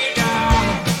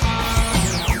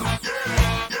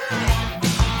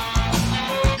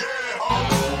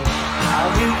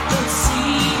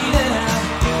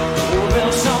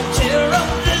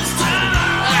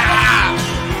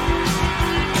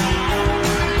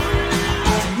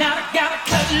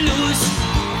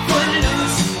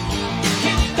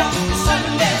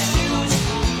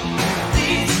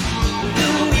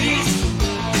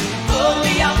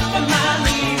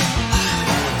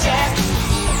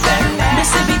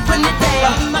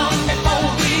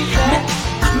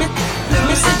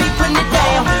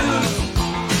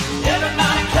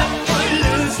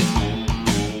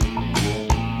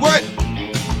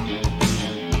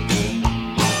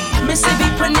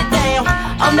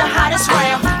 I'm the hottest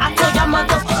round. I told y'all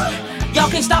motherfuckers, y'all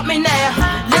can't stop me now.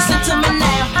 Listen to me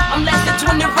now. I'm less than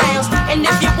 20 rounds. And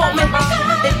if you want me,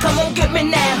 then come on get me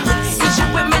now. Since you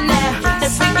with me now,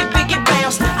 then biggie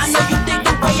bounce. I know you think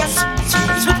the way I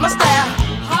switch my style.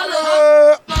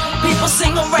 Holla. People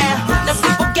sing around, now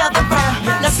people gather round,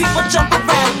 now people jump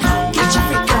around. Get your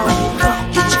freak on,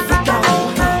 get your freak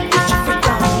on, get your freak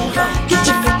on, get your freak on,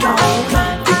 get your freak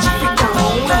on, get your freak on.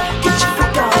 Get your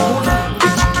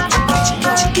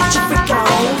freak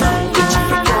on, get your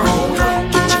freak on,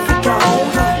 get your freak on,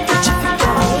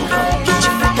 get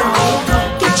your freak on,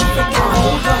 get your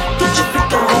freak on, get your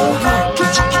freak on,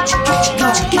 get your freak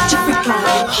on, get your freak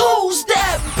on. Who's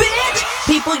that bitch?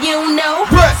 People you know,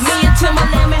 me and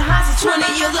Timberland been hot since 20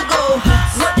 years ago.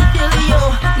 What the dealio?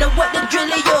 Now what the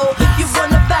drillio? You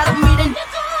wanna battle me then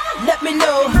let me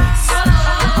know.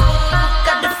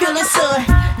 Got the feeling, son.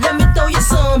 Let me throw you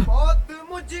some.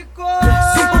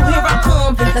 People, here I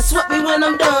come. That's what me when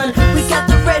I'm done. We got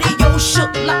the radio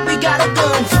shook like we got a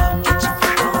gun. Get your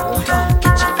freak on,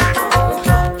 get your freak on,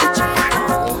 get your freak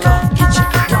on, get your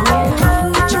freak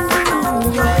on, get your freak on,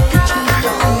 get your freak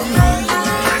on.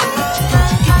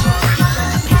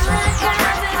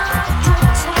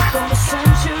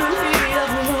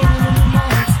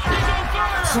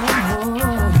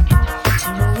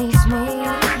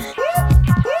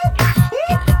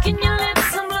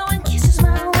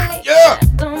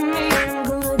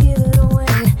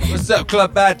 What's up,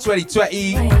 Club Bad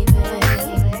 2020?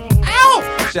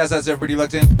 Ow! Shouts out to everybody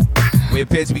locked in. We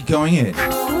appear to be going in.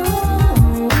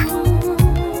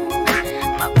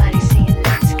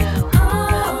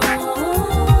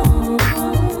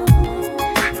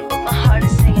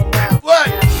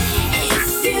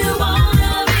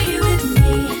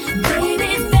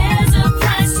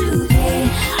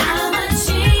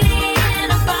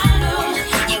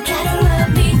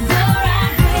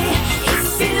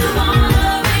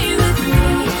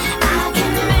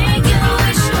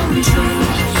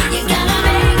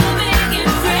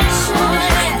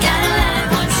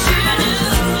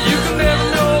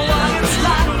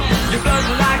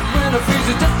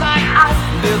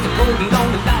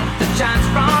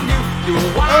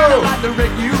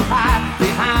 Direct you hide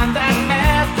behind that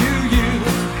mask you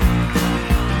use.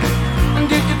 And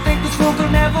did you think this fool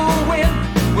could never win?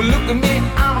 Well, look at me,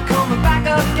 I'm coming back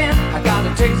again. I got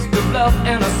a taste of love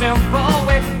in a simple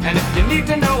way. And if you need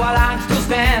to know while I'm still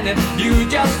standing standing, you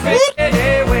just fade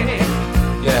away.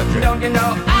 Yeah, Don't you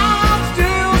know I'm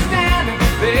still standing,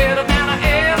 better than I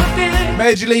ever did.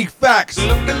 Major League Facts.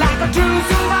 Looking like a true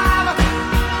survivor,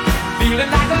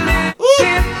 feeling like a little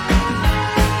kid.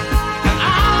 And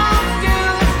I'm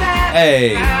still standing.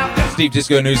 Hey, Steve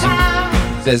Disco Newsom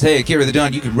says, hey, Akira the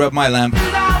Don, you can rub my lamp.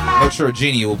 Not sure a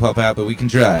genie will pop out, but we can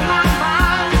try.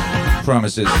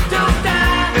 Promises.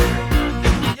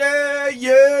 Yeah,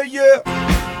 yeah, yeah.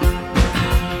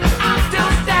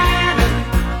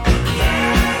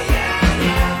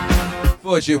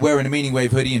 Fortunate wearing a Meaningwave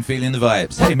hoodie and feeling the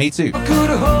vibes. Hey, me too. I could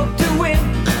have hoped to win.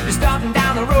 You're starting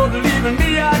down the road and leaving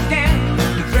me again.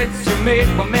 The threats you made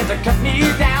were meant to cut me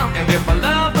down. And if my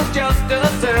love was just a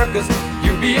circus,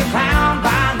 you'd be a clown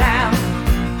by now.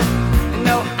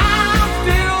 No, I'm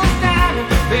still standing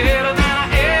better than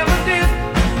I ever did.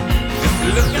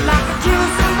 Looking like a true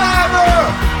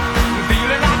survivor,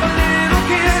 feeling like a little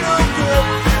kid.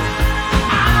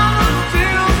 I'm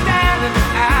still standing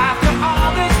after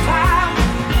all this time,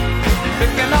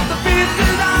 picking up the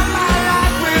pieces of my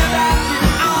life without you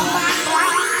on my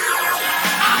side.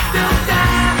 I'm still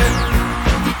standing.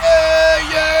 Yeah,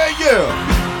 yeah, yeah.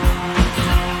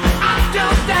 I'm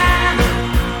still standing.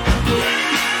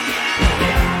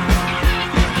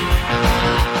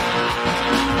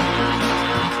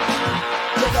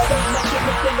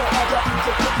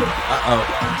 Uh-oh.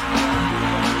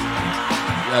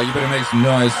 Yeah, you better make some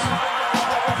noise.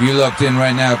 If you're locked in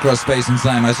right now across space and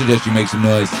time, I suggest you make some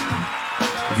noise.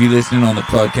 If you're listening on the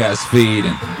podcast feed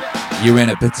and you're in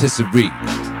a patisserie,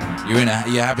 you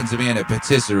happen to be in a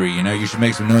patisserie, you know, you should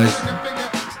make some noise.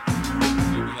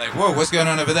 You'll be like, whoa, what's going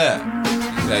on over there?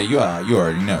 You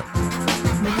already know.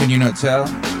 Can you not tell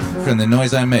from the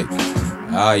noise I make?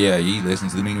 Ah, yeah, you listen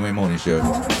to the Meaningwave Morning Show.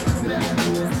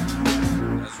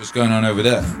 That's what's going on over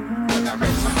there.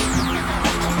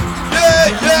 Yeah,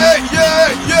 yeah, yeah,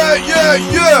 yeah, yeah,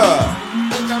 yeah.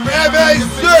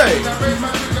 MAC.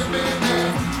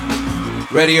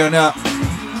 Ready or not?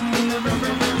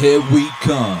 Here we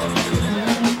come.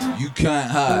 You can't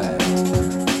hide.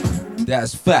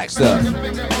 That's facts up.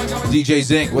 DJ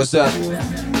Zinc, what's up?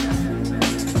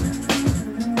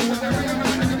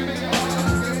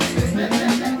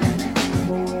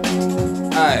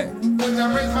 Alright.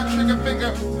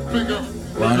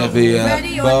 Wanna be a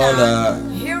baller,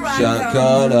 shot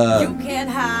caller. You can't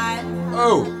hide.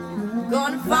 Oh.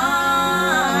 Gonna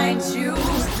find you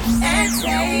and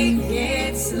take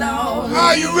it slow.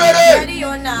 Are you ready? Ready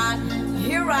or not,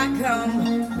 here I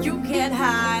come. You can't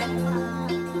hide.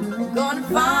 Gonna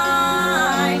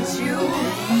find you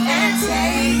and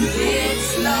take it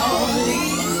slowly.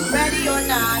 Ready or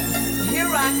not, here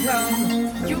I come.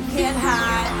 You can't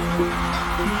hide.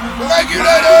 Thank you,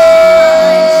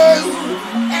 ladies!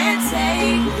 And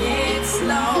take it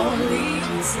slowly,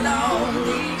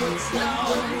 slowly,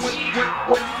 slowly.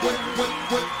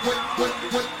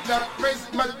 Raise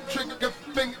my trigger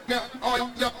finger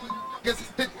on your niggas.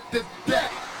 Hit this that.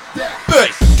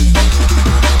 Bass!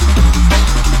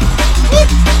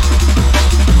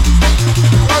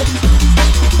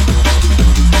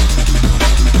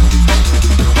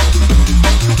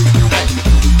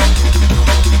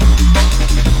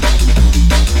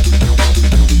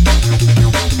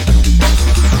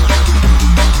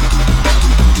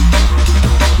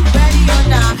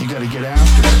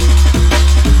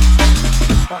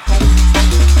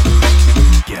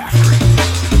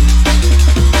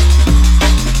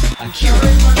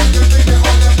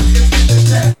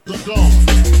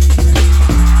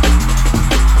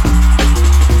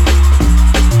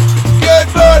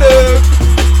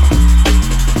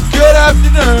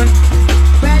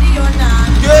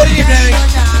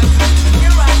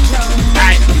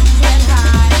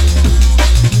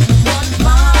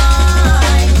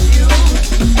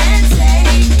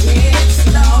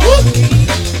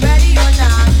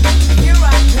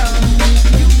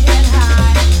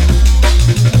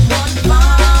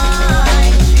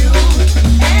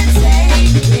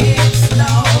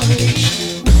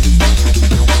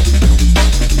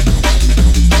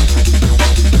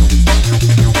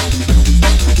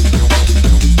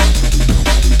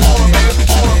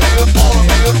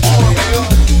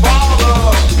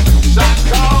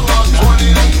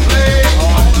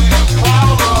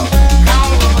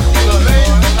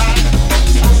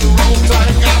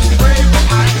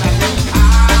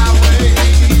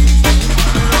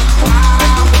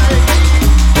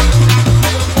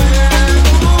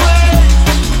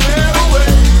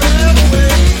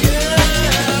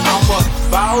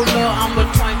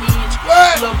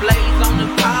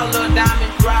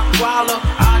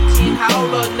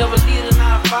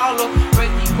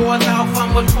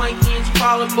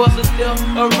 all of us are left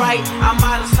or right. I'm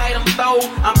out of sight, I'm throw.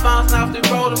 I'm bouncing off the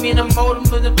road, I'm in the motor,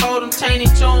 with the boat, I'm chaining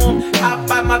to him. Hop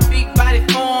by my big body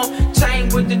form, chain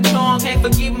with the charm, can't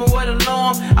forgive me what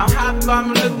alarm. I'm hopping by,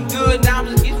 I'm looking good, now I'm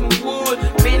just getting some wood.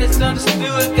 Man, it's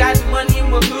understood, got the money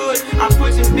in my hood. I'm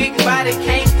pushing big body,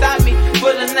 can't stop me.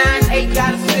 For the 9-8,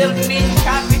 gotta sell a million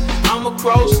copy. I'ma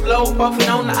crow slow, puffin'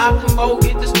 on the optimo,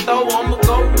 hit the stove. I'ma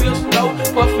go real slow,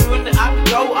 puffin' when the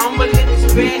optimo. I'ma let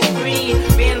this grass green,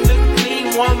 man look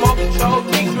clean. One more control,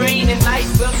 big green and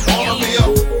nice. Wanna be a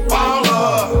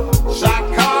baller, shot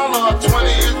caller,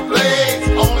 20-inch blades,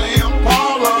 only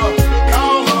Impala.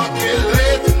 Caller, get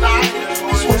lit tonight.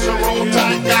 Switch a roll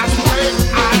tight, got straight.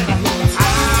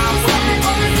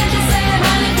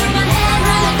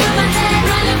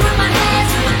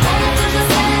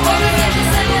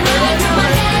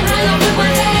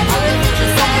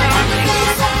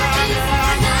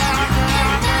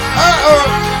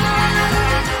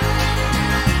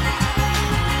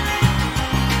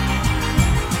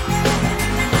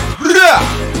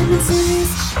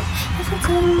 If I'm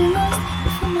totally lost,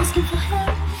 if I'm asking for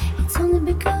help, it's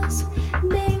only because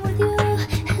being with you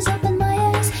has opened my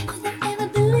eyes. Could I ever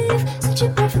believe such a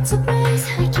perfect surprise?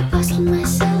 I keep asking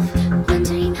myself,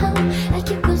 wondering how. I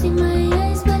keep closing my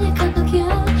eyes, but I can't look you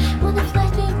out. Wanna fly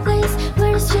to a place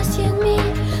where it's just you and me,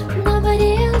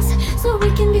 nobody else, so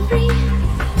we can be free.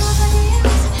 Nobody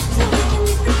else, so we can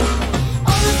be free.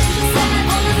 All the things you said,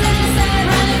 all the things you said,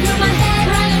 running through my head,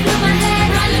 running through my head,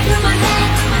 running through my head.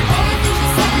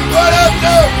 What up,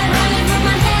 dude? Running through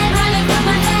my head, running through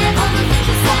my head. All the things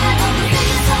you said, all the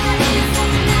things you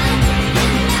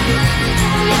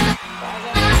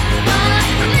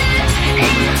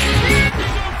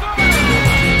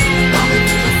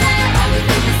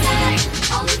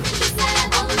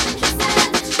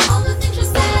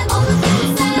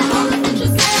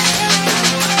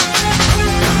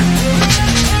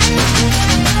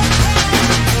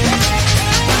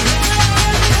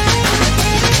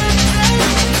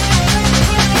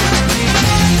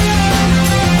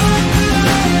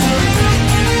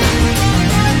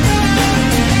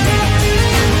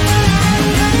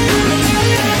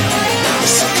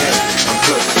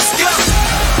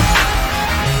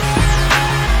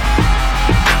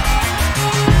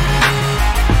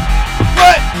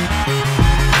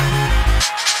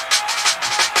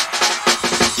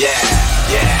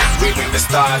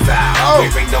Stars out. We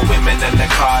bring the women and the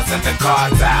cars and the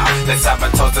cards out. Let's have a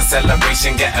toast, a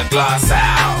celebration, get a glass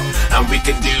out. And we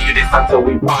can do this until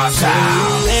we pass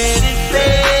out. Let it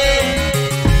play,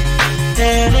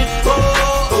 let it go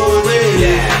away.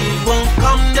 Yeah. It won't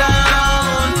come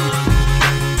down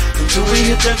until we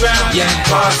hit the ground. Yeah,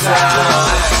 pass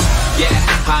out. Yeah,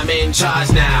 I'm in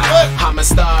charge now. I'm a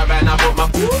star and I put my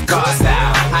cars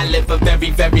out. I live a very,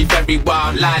 very, very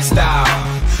wild lifestyle.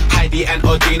 Heidi and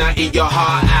Audrina, eat your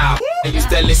heart out. I used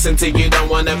to listen to you, don't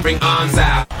wanna bring arms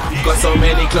out. Got so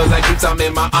many clothes, I keep some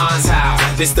in my aunt's house.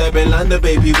 Disturbing London,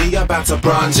 baby, we about to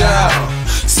branch out.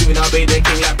 Soon I'll be the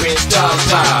king like Prince Charles.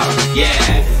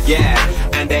 Yeah, yeah,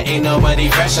 and there ain't nobody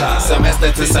fresher.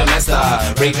 Semester to semester,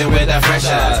 raving with the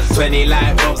freshers. 20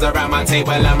 light bulbs around my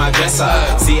table and my dresser.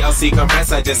 CLC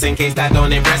compressor, just in case that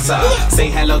don't impress her. Say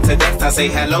hello to Dexter, say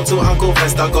hello to Uncle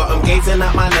Fester. Got them gazing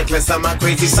at my necklace and my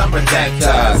crazy sun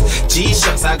protectors.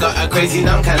 G-Shocks, I got a crazy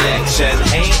dumb collection.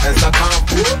 Haters, I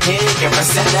can't hear your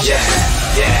reception.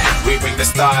 Yeah, yeah, we bring the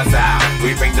stars out.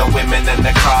 We bring the women and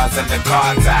the cars and the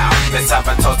cards out. Let's have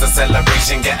a toast, a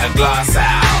celebration, get a glass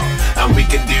out. And we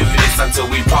can do this until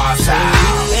we pass out.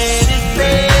 Let it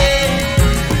play,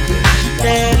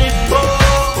 let it go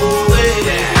away.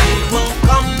 It won't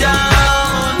come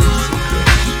down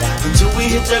until we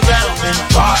hit the ground and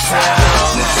pass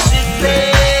out. Let it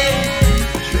play,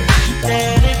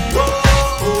 let it go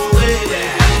away.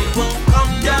 It won't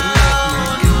come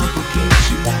down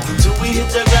until we hit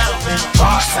the ground and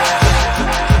pass out.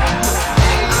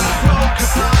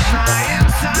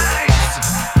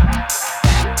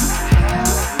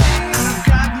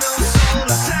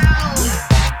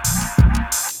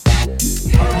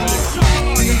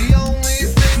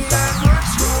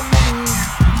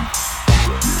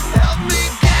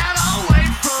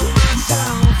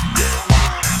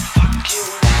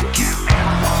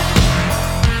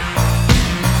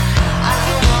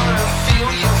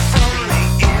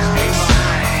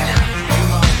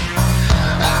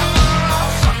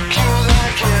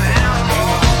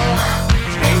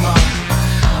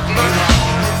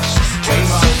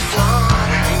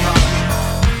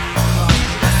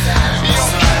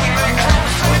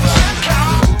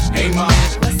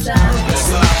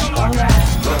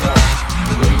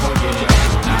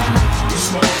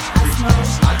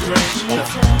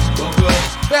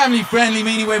 Family friendly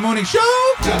Meaningwave morning show.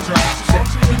 That's right.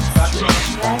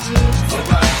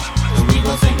 And we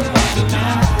gon' think about the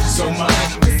night so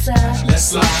much. Let's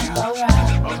slide.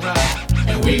 Alright.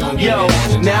 And we gon' get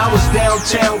it. Now I was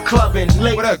downtown clubbing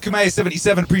late. What up,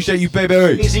 Kamea77? Appreciate you,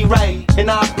 baby. Easy right, and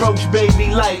I approached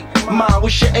baby like, Mom,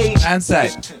 what's your age? And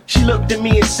say. She looked at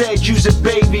me and said, you's a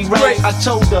baby, right? I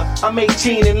told her I'm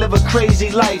 18 and live a crazy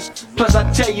life. Plus I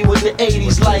tell you what the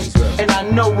 80s like, and I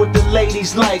know what the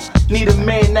ladies like. Need a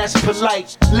man that's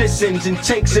polite, listens and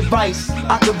takes advice.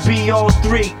 I could be all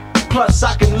three, plus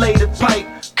I can lay the pipe.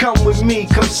 Come with me,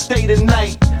 come stay the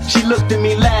night. She looked at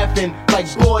me laughing, like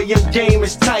boy your game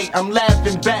is tight. I'm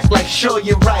laughing back like sure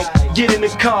you're right. Get in the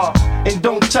car, and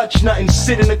don't touch nothing,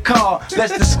 sit in the car.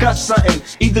 Let's discuss something,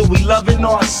 either we loving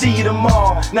or I see you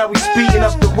tomorrow. Now we speeding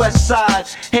up the west side,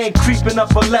 hand creeping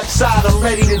up her left side. I'm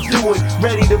ready to do it,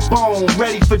 ready to bone,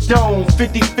 ready for dome.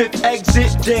 55th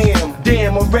exit,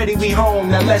 damn, already we home.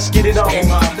 Now let's get it on. Hey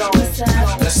mom,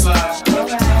 let's slide.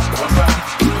 Alright,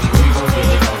 we gon' get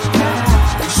it on.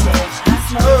 We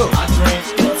smoke, I drink,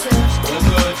 real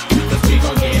good, 'cause we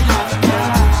gon' get high.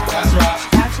 That's right,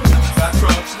 got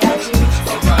trucks,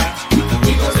 alright, and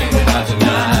we gon' take it out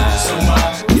tonight. So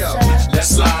mom, let's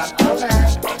slide.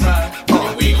 Alright,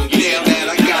 and we gon' get it. Man,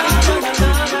 I got it.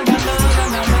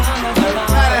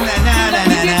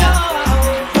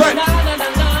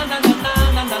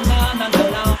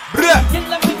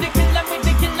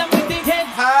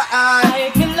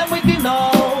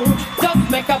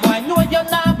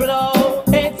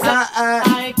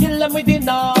 I kill them with it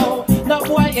now. No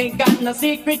boy ain't got no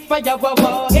secret for your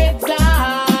wow. It's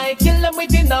I kill them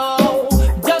with it now.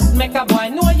 Just make a boy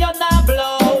know you're not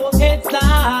blow. It's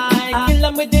I kill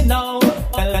them with it now.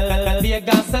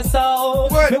 Vegas says so.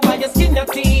 Me why you skin your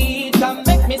teeth and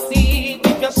make me see it.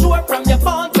 If you're sure from your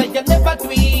phone that you never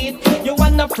tweet. You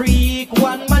wanna freak,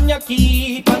 one man you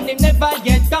keep, and him never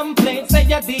yet complain. Say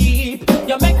you're deep.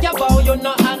 You make your bow, you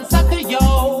no answer to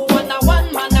yo.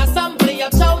 One man assembly your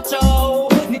chow.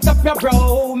 Knit up your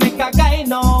bro, make a guy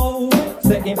know.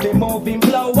 Say if they move him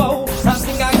blow, I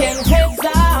sing again, heads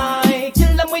high.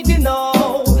 Kill them with the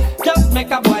know. Just make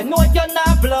a boy know you're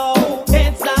not blow.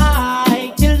 Heads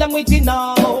high, kill them with the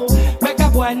know. Make a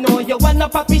boy know you wanna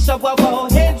papi show,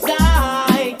 heads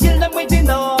high, kill them with the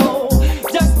know.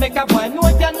 Just make a boy know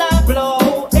you're not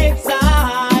blow. Heads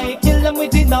high, kill them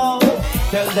with the know.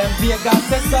 Tell them Vegas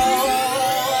says so.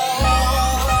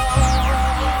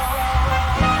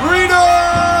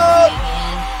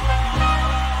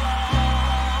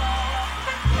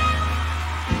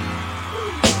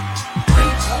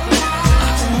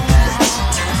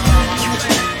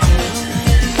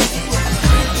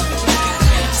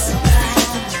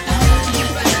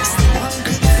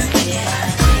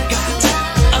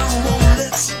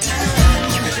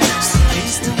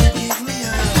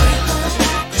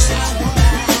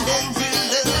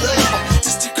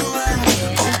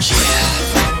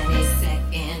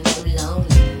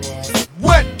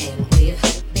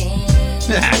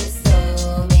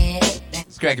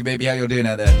 It's cracking, baby. How y'all doing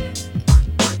out there?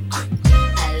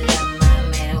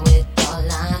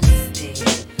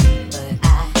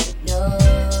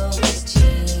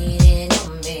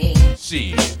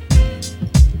 See.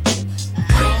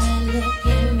 I look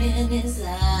him in his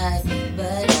eyes,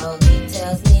 but all he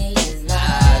tells me is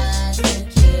lies to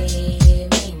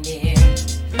keep me near.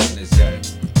 This guy.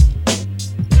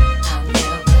 I'm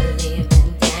never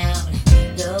leaving town,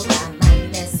 though I might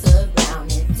mess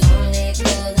around. It's only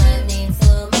 'cause I need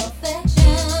some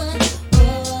affection.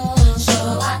 Oh, so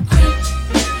I creep,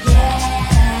 yeah,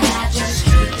 I just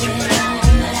keep it on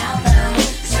without love.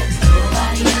 Since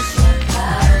nobody else will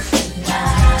close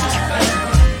tonight.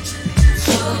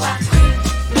 So I creep,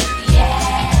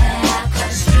 yeah,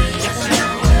 'cause he doesn't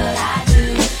know what I do,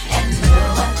 and no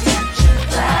attention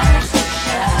flags to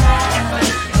shine.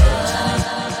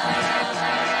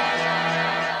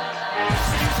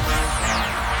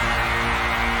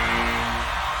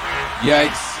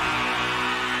 Yikes.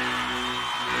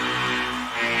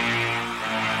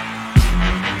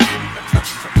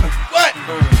 What?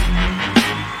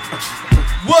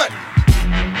 What?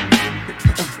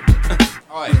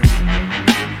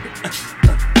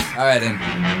 Alright then.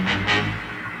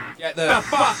 Get the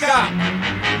fuck up.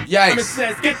 Yikes. It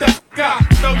says, get the fuck up.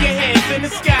 Throw your hands in the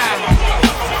sky.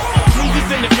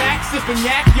 Niggas in the back sipping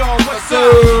yak, y'all. What's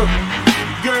up?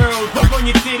 Girls, rub on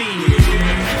your titties.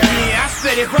 Yeah, I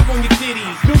said it, rub on your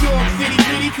titties. New York City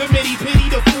Pity Committee, pity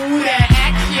the fool that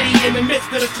act shitty in the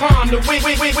midst of the calm. The wait.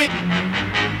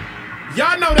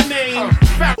 Y'all know the name.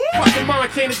 Fat fucking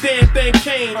mind, ain't a damn thing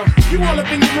changed. You all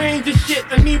up in your range of shit,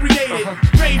 inebriated.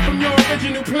 Straight from your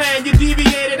original plan, you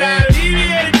deviated. I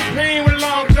alleviated your pain with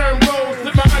long-term goals.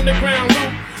 Live my underground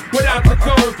loop without the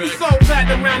code. You so fat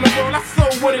around the world, I so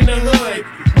wood in the hood.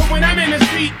 But when I'm in the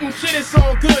street and shit, it's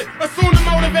all good. Assume the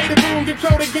motivated boom,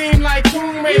 control the game like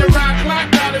Tomb Raider. Rock clock,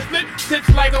 dollar split,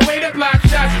 tips like a way to block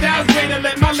shots. Styles way to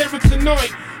let my lyrics annoy.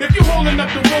 If you holding up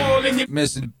the wall and you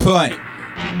missing the point.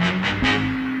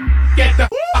 Get the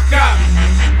fuck up.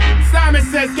 Simon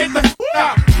says, get the fuck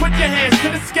up. Put your hands to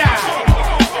the sky.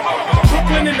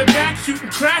 Brooklyn in the back, shooting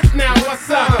crash now. What's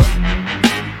up?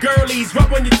 Girlies,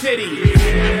 rub on your titties.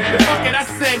 The fuck it, I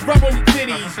said, rub on your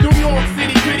titties. New York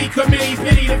City, pretty committee,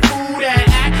 pity the fool that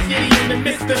act shitty in the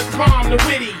midst of the calm, the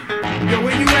witty. Yo,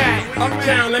 where you at?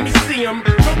 Uptown, let me see 'em.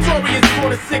 Notorious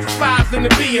for the 6'5s and the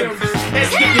BMs.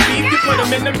 Let's get your beef, you put 'em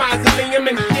in the mausoleum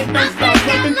and shit don't start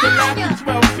rubbing till after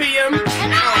 12 p.m.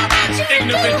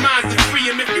 Ignorant minds are free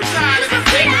 'em. If you tired of the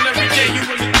same every day, you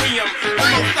will agree 'em. The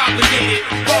most obligated,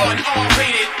 hard,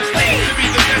 R-rated. Claims to be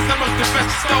the best, I must confess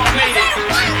to star-rated.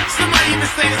 Somebody even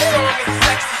say the song is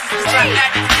sexist. Cause I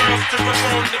act the girls to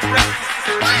perform the breakfast.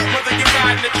 Whether you're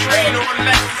riding a train or a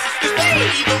Lexus, it's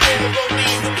either way we'll go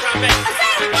leave the comment.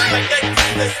 Like that,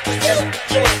 this is the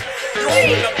joint. You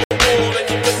open up the wall and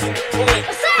you listen to point.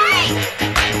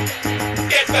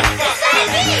 Get the fuck up.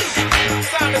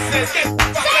 Simon says, get the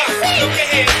fuck up. Look your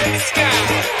hands in the sky.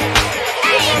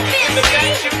 In the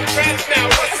back, you can crash now.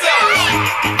 What's up?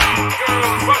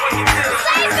 Girls, what when you do?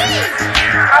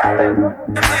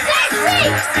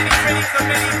 City pretty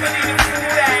committee, pity the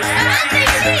fool that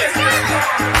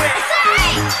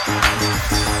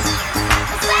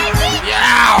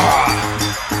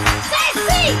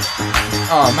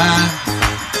oh man,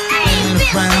 in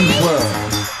around the world.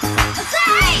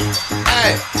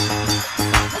 Hey,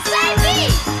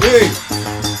 hey,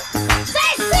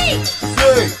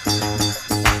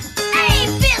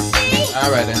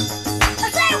 all right then.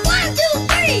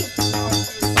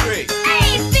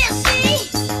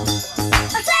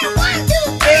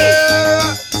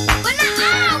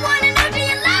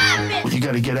 You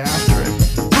gotta get after it.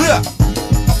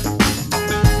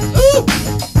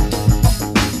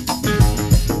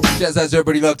 Shouts out to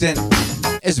everybody locked in.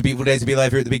 It's a beautiful day to be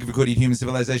alive here at the Peak of Recorded Human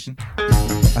Civilization.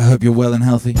 I hope you're well and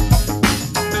healthy.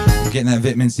 Getting that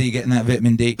vitamin C, getting that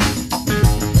vitamin D.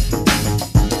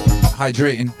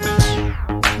 Hydrating.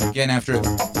 Getting after it.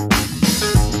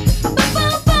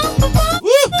 Woo!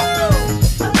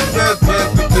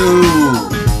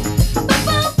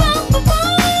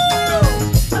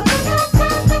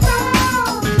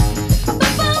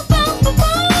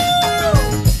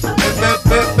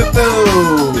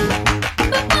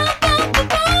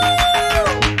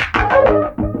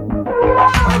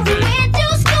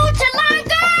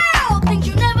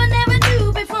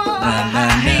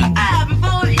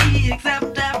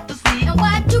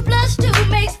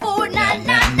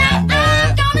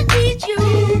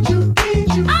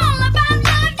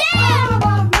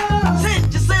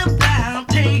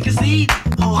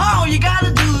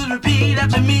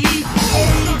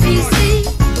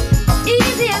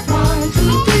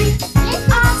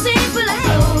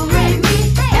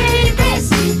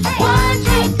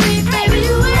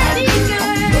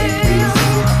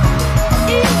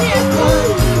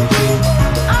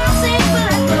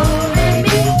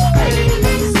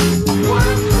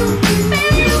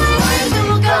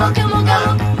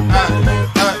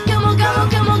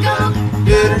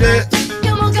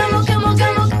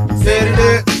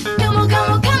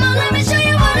 Come on, let me show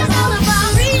you what it's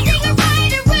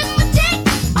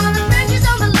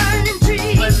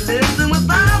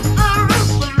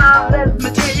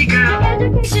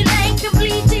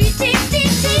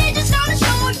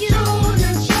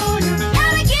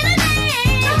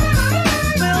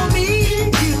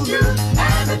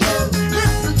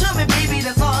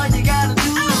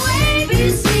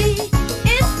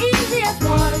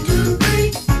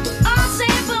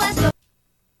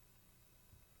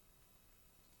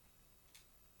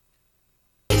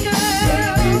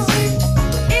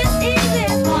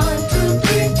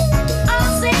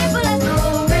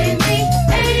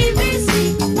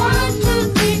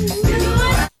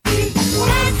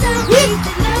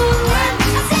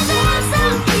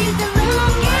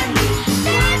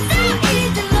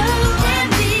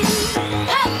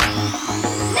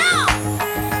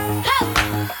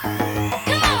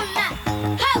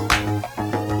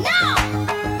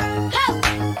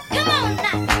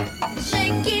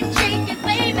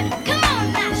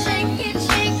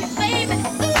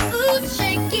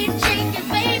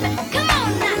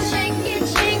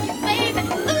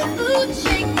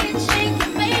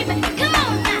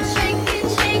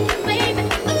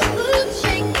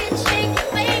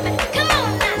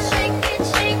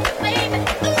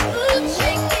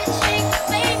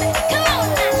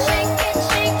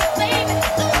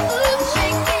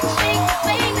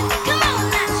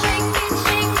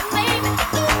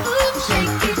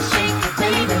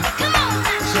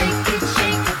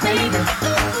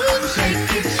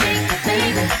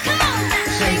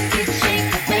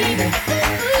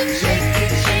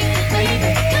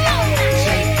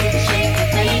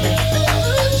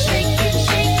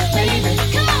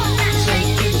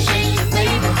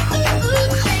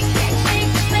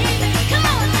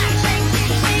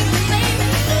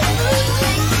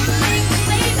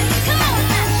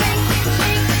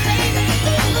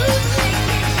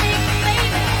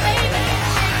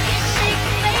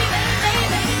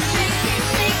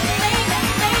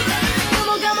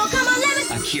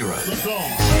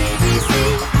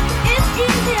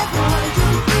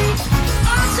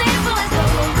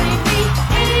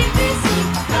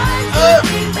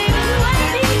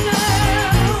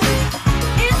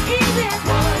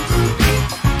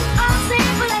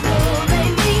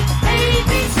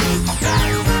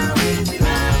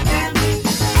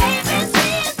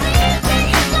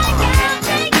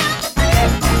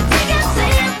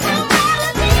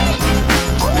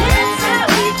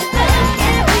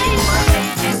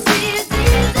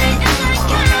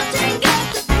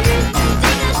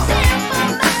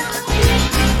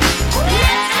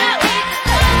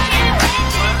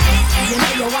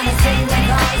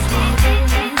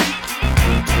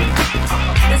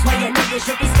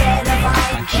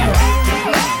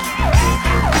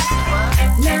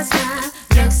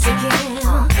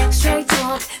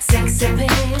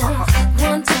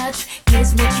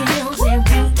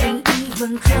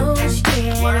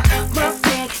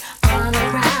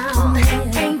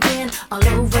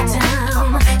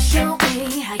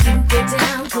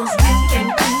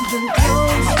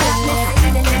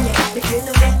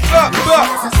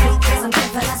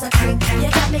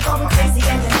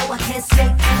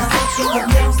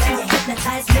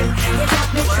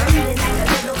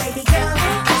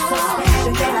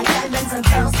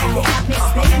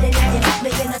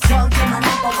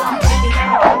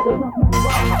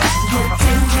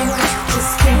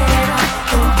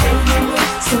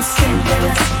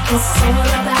It's all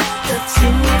about the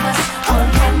two of us. All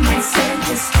that makes sense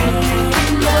is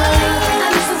feeling love.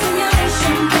 I need some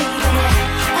stimulation, baby.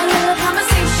 A little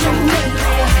conversation,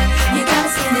 baby. You got me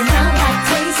spinning round like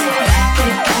crazy.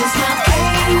 There goes my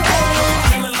baby.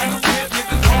 Feeling like a pimp,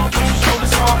 niggas on, put your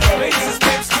shoulders on. Ladies is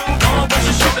pimps too, on, put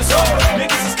your shoulders on.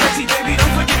 Niggas is crazy, baby,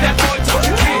 don't forget that boy told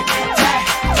you kid.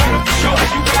 Turn up your shoulder,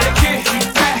 you gotta get.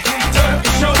 Turn up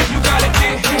your shoulder, you gotta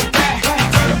get.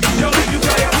 Turn up your shoulder, you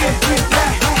gotta get.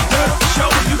 Turn up your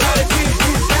shoulder, you gotta get.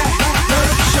 Turn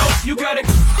up your shoulder, you gotta.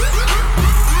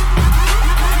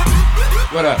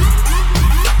 What up?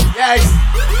 Yes.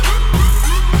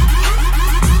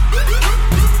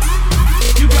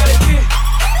 You gotta get.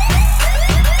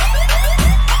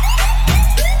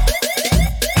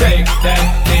 Take that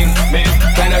thing, man.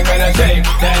 Kinda take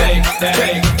that, take that,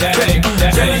 take that, take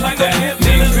that, take that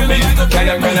thing, man.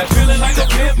 Kinda feeling like a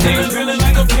pimp, feeling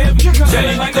like a pimp,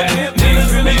 feeling like a pimp,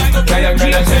 feeling like a pimp,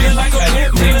 kinda take like a pimp,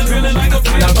 feeling like a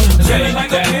pimp, feeling like a pimp, feeling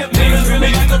like a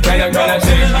pimp, kinda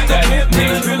take like a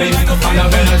pimp, feeling like a pimp, I'm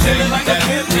gonna take like a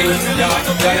pimp, yeah,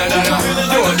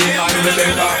 don't be on the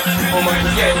paper, woman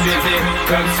get busy,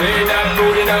 come see that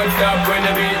booty non-stop when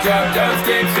the beat drop, just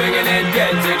keep swinging it,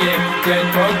 get jiggy, get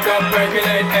pumped up,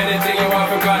 percolate anything you want,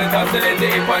 because it's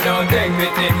oscillating if I don't take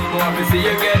pity, want to see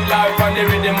you get life on the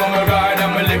rhythm, oh my God,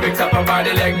 and my lyrics up about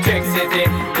electricity,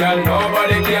 girl,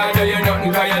 nobody can do you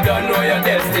nothing, cause you don't know your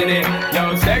destiny,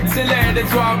 yo, sexy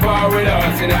ladies want war with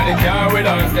us, in the car with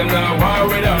us, them not war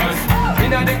with us, in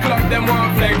the club, them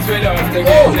want flex with us, they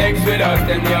get flex with us,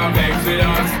 them not vex with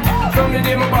us, from the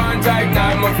day my bond, I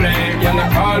ignite my flame, you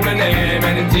not call my name,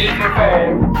 and it is my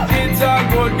fame, it's a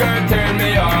good girl, turn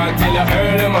me on, till I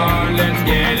earn them on, let's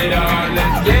get it on,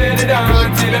 till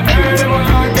I earn them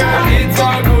on, girl, it's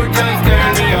all good, just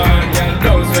turn me on, girl,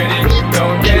 don't sweat it,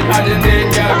 don't get agitated,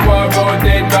 girl, walk out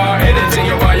it, cause anything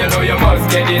you want, you know you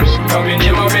must get it, come in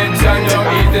my mention, don't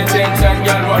ease the tension,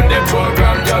 girl, run the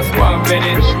program, just walk with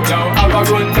it, now have a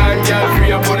good time, girl,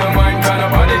 free up on your mind, cause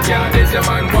nobody can, this your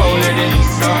man bowling it,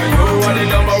 cause you are the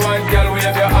number one, girl,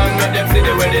 wave your hand, let them see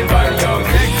the wedding band, yo,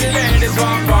 sexy ladies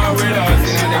want war with us,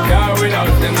 in the car with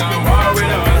us, them not war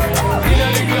with us, in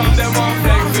the club, them want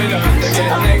flex with us, they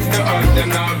get next to us, them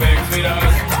not vex with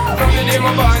us, from the day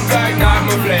my bond, I ignite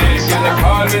my flame, girl, they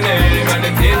call my name, and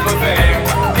it is my fame,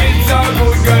 it's all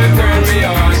good, girl, turn me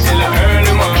on, till I earn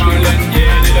them on, let's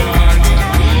get it on.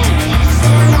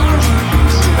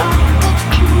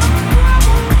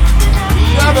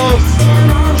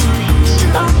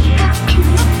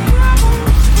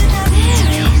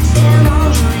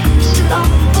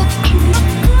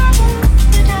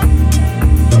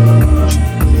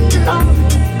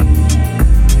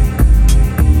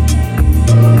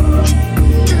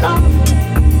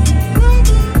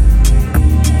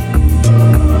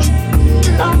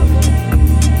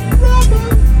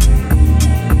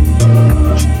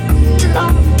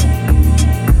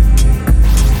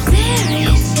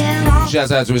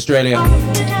 Shouts out to Australia.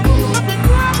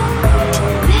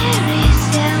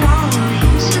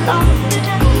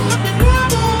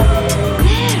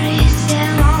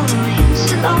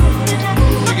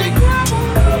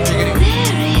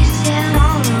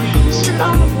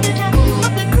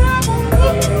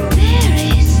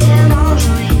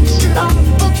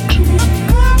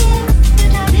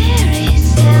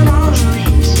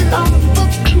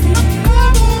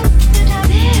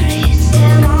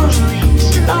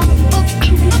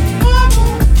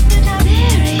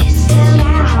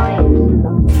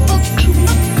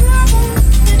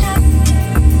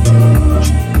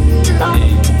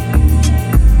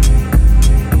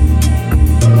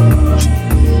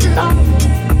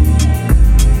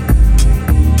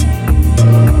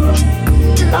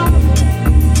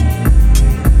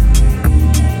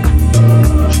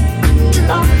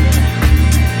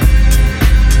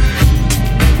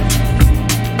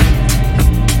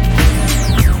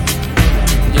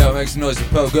 Noise of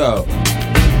Pogo.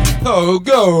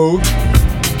 Pogo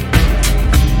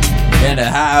in the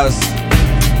house.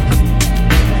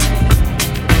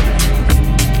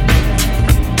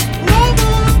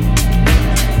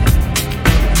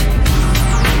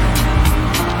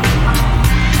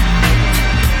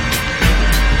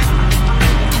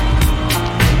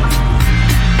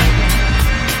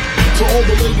 To all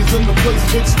the ladies in the place,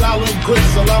 put style and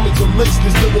grace. Allow me to lace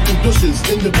these lyrical douches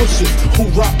in the bushes. Who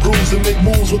rock grooves and make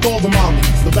moves with all the mommies.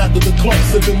 The back of the club,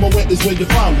 sipping my wet is where you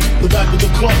find me. The back of the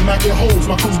club, macking holes,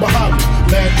 my crew's behind me.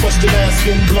 Mad question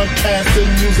asking, blunt passing,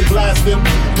 music blasting.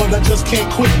 But I just can't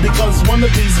quit because one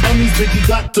of these honeys Biggie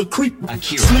got to creep with.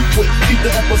 Sleep with, keep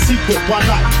the epic secret. Why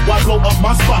not? Why blow up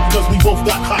my spot? Cause we both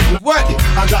got hot. What?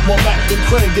 I got more Mac than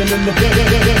Craig and in the bed.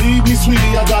 Leave me,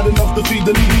 sweetie, I got enough to feed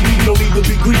the needy. No need to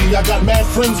be greedy. I got mad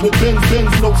friends with Benz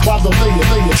notes by the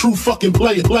layer. True fucking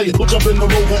player. Jump in the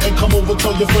Rover and come over,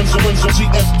 tell your friends on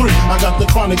GS3. I got the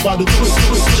chronic by the tree.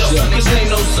 Cause ain't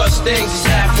no such things as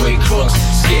halfway crooks.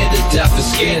 Scared to death and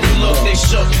scared to look. They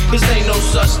shook. Cause ain't no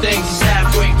such things as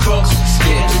halfway crooks.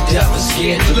 Scared to death and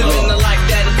scared to look. Living the life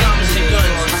that is diamonds and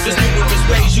guns. There's numerous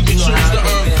ways you can choose to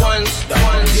earn funds.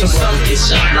 So some get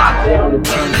shot, locked down, and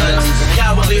burn guns.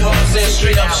 Cowardly hearts and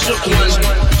straight up shook ones.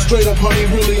 Straight up, honey,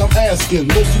 really, I'm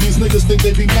asking. Most of these niggas think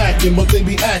they be macking, but they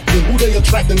be acting. Who they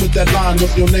attracting with that line?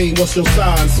 What's your name? What's your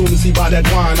sign? Soon as he buy that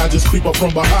wine, I just creep up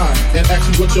from behind and ask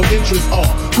you what your interests are.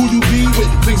 Who you be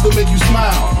with? Things to make you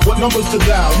smile. What numbers to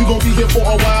dial? You gon' be here for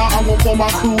a while. I'm gon' call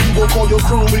my crew. You gon' call your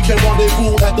crew. We can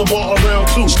rendezvous at the bar around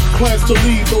 2. Plans to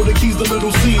leave, throw the keys to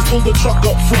little C's. Pull the truck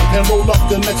up front and roll up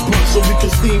the next blunt so we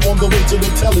can steam on the way to the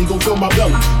telly. Go fill my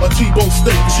belly. A T-bone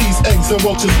steak, cheese, eggs, and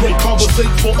roaches. Great conversate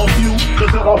for a few.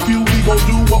 Cause in a few we gon'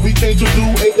 do what we came to do.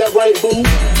 Ain't that right, boo?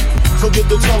 Forget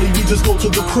the telly, we just go to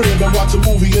the crib and watch a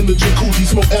movie in the jacuzzi.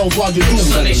 Smoke L's while you do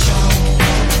it.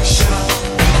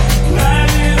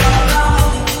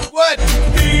 What?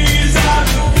 These are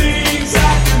the things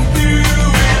I can do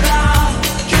without.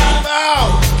 Come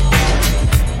out.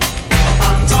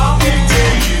 I'm talking to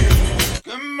you.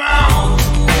 Come on.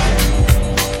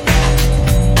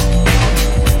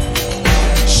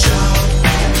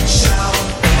 Shout,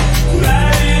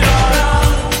 let it all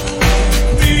out.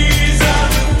 These are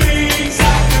the things I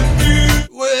can do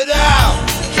without.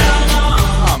 Come on.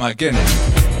 Oh my goodness.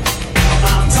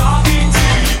 I'm talking to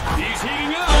you. He's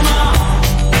heating up. Come on.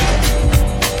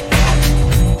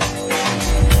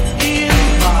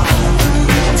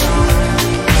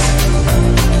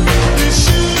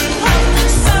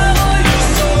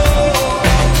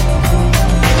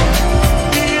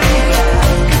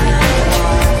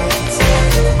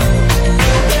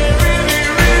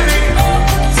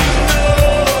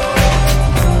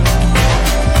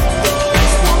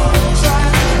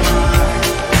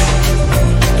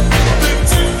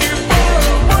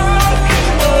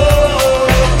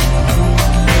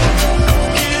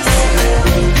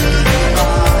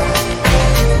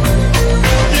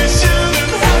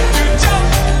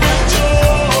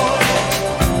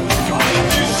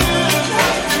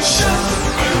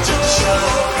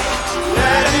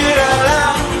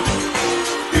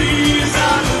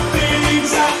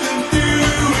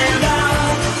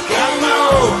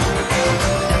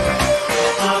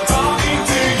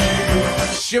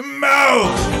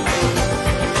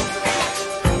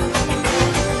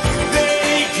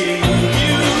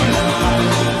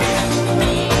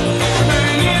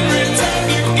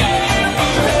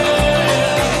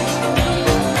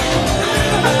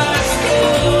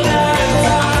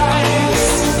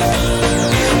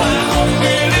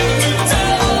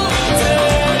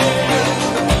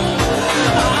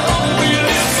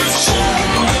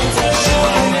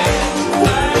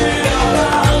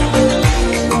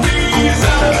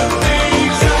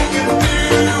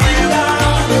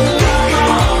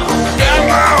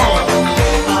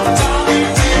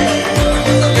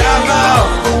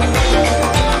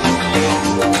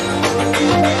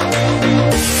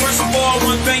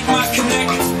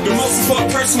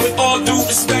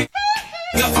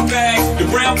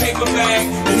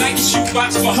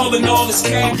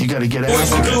 You gotta get out.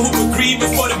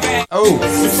 Oh.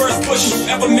 The first push you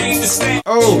ever made the stand.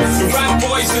 Oh. The rock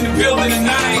boys in the building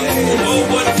tonight. Oh,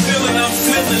 what a feeling I'm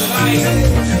feeling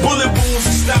like. Bullet wounds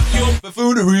to stop your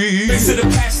buffoonery. Thanks to the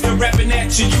pastor rapping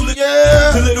at you. You look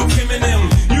the little Kim and them.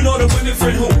 You know the women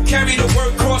friend who carry the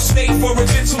word cross state for a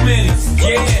gentleman.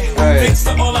 Yeah. Hey. Thanks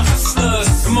to all the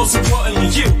hustlers. And most importantly,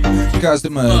 you.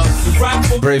 Customers.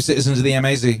 Brave citizens of the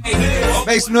MAZ.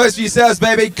 Make some noise for yourselves,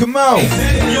 baby. Come on.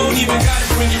 You don't even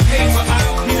gotta bring your paper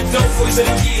out. Be the dope boys of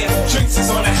the year. Drinks is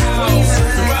on the house.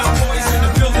 The rock boys in the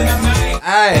building tonight.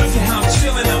 Aye. Look at how I'm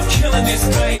chilling, I'm killing this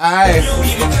night. Aye. You don't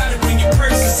even gotta bring your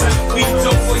purses out. We the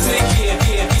dope boys of the year.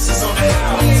 Yeah, this is on the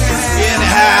house. In the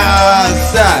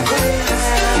house.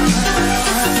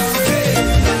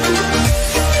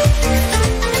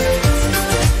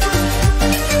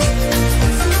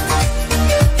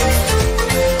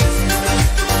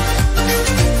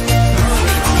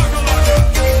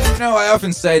 I often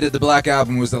didn't say that the Black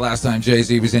Album was the last time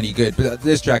Jay-Z was any good, but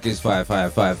this track is fire,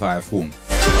 boom.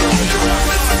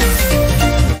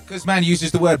 Because man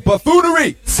uses the word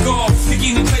buffoonery.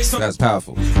 That's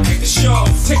powerful.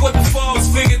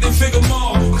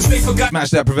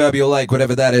 Smash that proverbial like,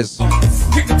 whatever that is.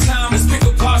 Post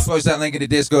that link in the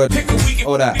Discord.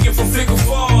 All that.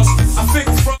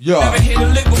 Yeah.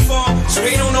 So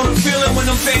they don't know the feeling when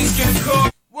them things get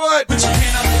caught. What? Put your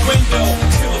hand out the window,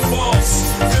 feel a false,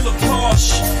 feel a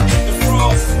Porsche, the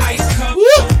frost, ice cup,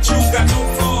 juice got no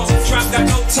flaws, drop got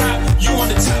no top, you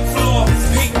on the top floor,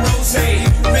 pink rose,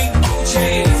 pink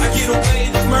OJ, I get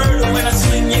away with murder when I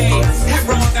sling yay, that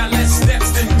wrong got less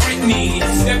steps than Britney,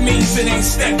 that means it ain't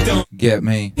stepped on. Get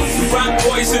me. Rock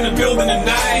boys in the building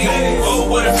tonight, oh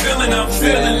what a feeling I'm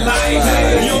feeling like,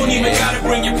 you don't even gotta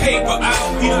bring your paper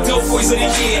out, we the dope boys of the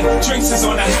year, drinks is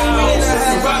on the house,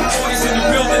 rock boys in the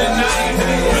building tonight,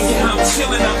 look at how I'm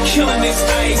chilling, I'm killing this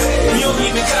ice, you don't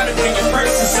even gotta bring your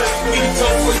purses out, we the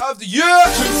dope boys of the year,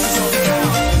 drinks is on the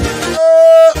house.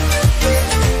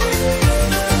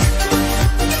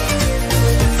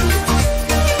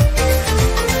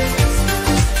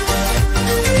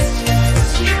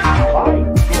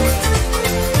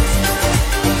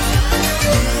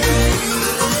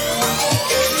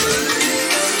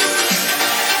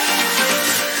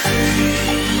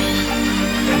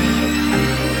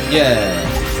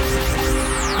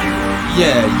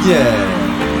 Yeah.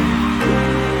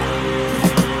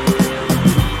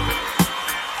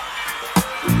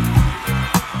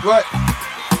 What?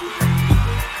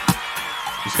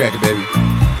 Just crack it, baby.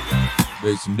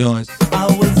 Make some noise. I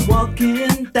was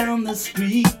walking down the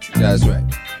street. That's right.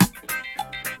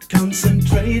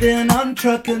 Concentrating on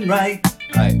trucking right.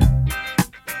 Right.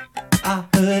 I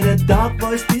heard a dark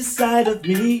voice beside of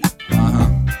me.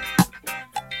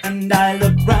 And I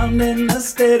looked round in a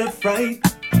state of fright.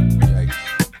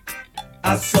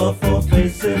 I saw four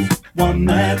faces, one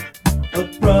mad, a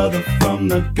brother from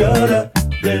the gutter.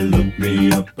 They looked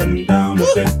me up and down a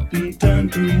bit and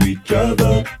turned to each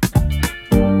other.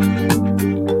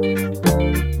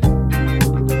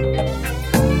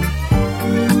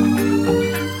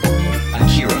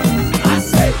 Akira. I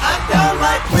say, I don't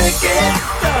like cricket.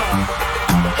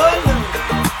 Oh no,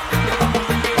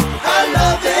 I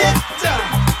love it.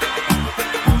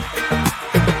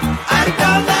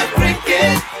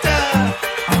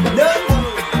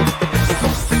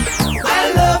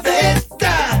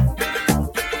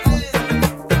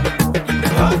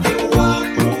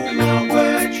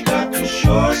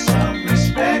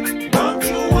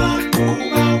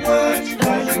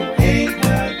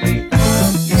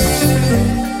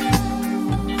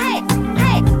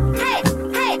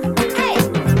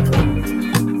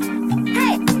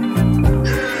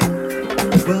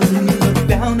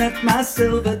 My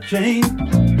silver chain.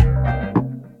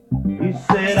 He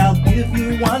said, I'll give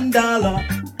you $1.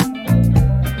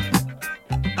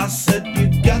 I said, you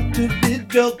got to be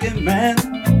joking, man.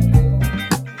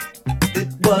 It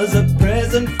was a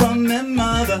present from my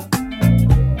mother.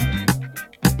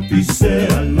 He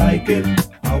said, I like it,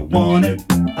 I want it,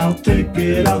 I'll take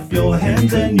it off your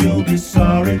hands and you'll be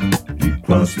sorry. You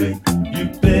cross me, you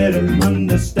better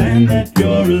understand that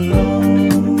you're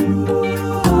alone.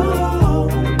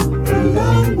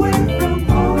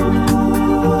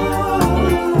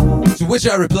 To which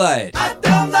I replied, I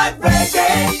don't like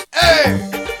reggae. Hey!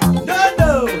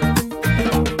 No.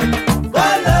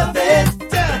 I love it.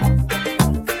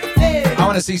 Hey. I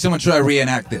want to see someone try to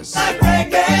reenact this. Like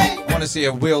reggae. I want to see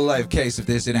a real life case of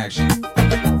this in action.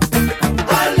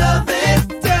 I love it.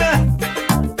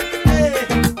 Hey.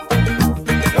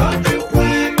 Don't you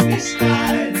whack me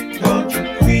style. Don't you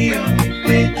queer me,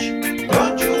 bitch.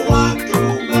 Don't you walk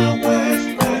through my words.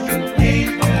 Cause you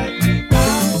ain't got me.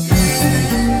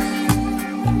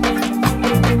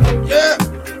 Yeah.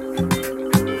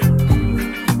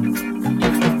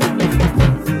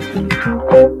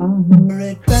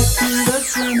 Right back to the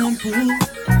swimming pool.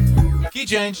 Key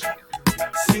change.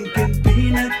 Sinking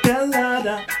pina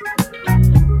colada.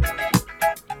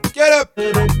 Get up.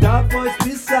 With a dark voice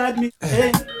beside me.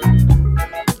 Hey.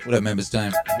 What up, members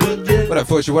time? What up,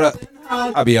 Fortune? What up?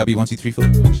 I'll be 1, 2, 3, 4.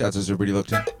 Shout out to everybody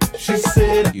locked in. She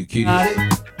said, you cutie.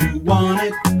 You want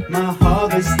it. My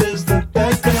harvest is the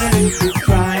best thing. You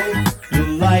try it. You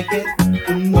like it.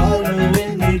 And wallow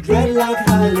in the dreadlock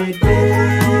holiday.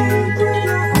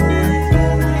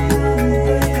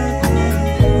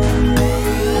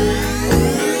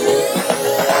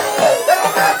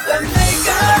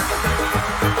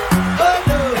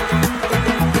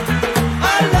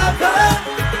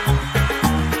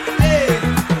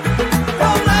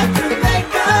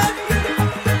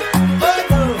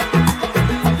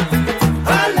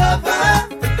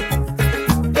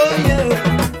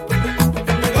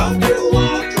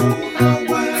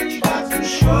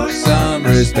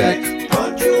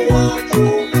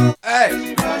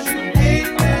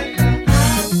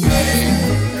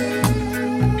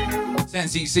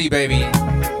 10cc, baby.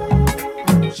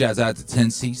 Shouts out to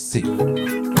 10cc.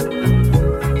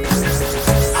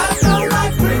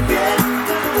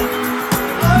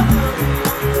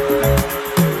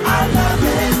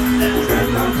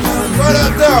 What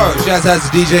up, dog? Shouts out to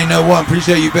DJ No One.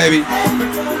 Appreciate you, baby. You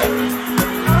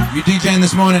DJing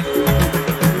this morning?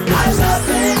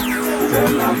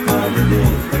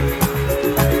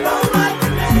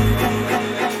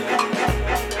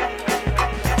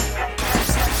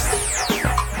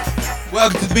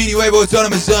 Welcome to the Meaningwave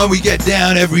Autonomous Zone. We get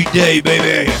down every day,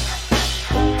 baby.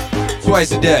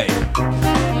 Twice a day.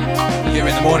 Here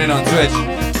in the morning on Twitch.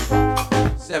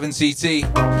 7 CT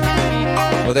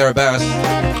or thereabouts.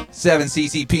 7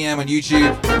 CT PM on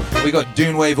YouTube. We got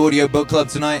Dunewave Audio Book Club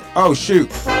tonight. Oh,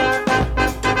 shoot.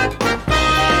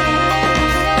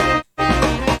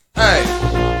 Hey.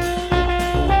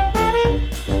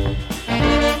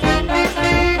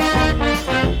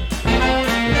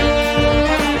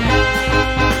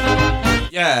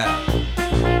 Yeah.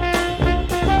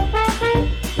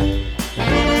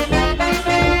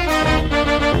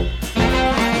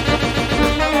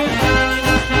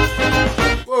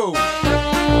 Whoa.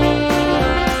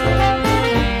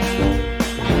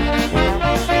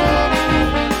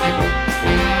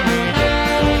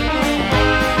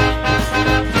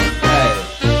 Hey.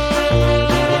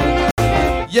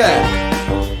 Yeah.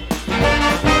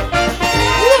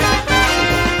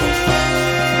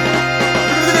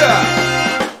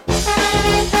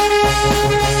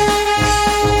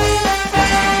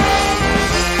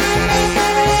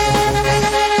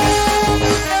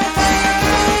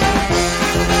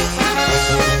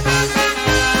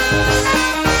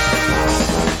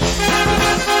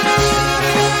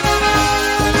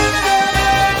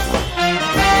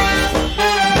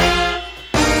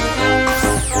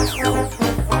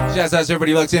 Shouts out to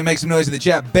everybody locked in. Make some noise in the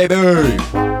chat, baby.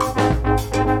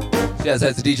 Shouts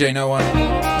out to DJ No One.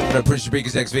 What up, Prince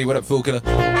Jabricus XV? What up, Fool Killer?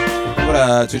 What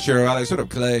up, Twitchero Alex? What up,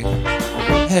 Clay?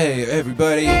 Hey,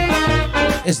 everybody.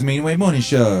 It's the Meaningwave Morning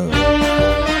Show.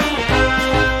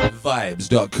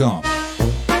 Vibes.com.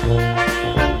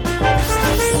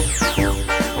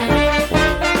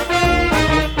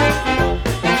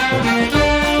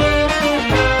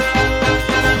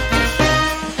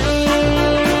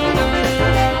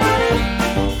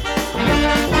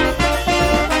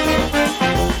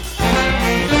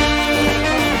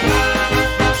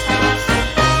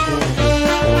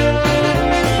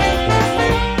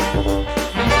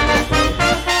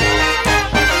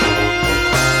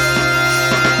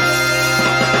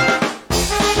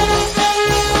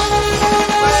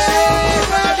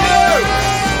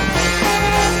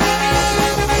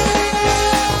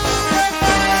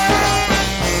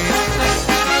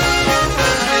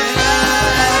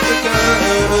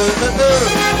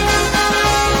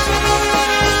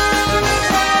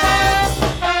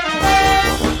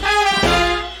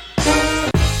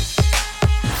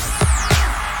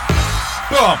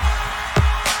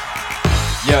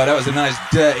 Yo, that was a nice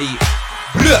dirty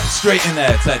straight in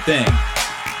there type thing.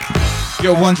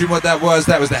 You're wondering what that was?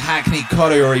 That was the Hackney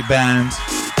Colliery Band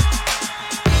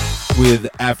with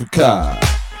Africa.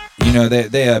 You know,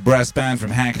 they're a brass band from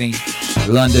Hackney,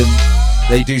 London.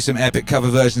 They do some epic cover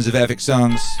versions of epic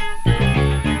songs.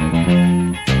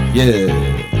 Yeah.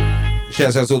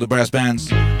 Shouts out to all the brass bands.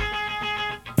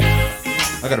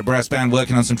 I got a brass band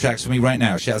working on some tracks for me right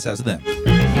now. Shouts out to them.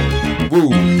 Woo.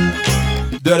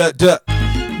 Da da da.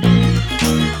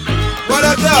 What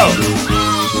up, though?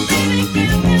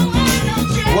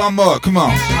 One more, come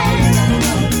on.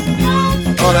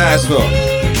 All I asked for.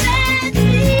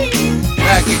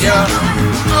 Back again.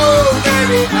 Oh,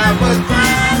 baby, I was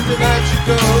trying to let you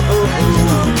go.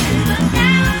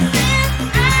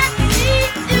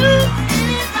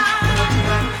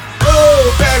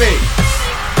 Oh, baby.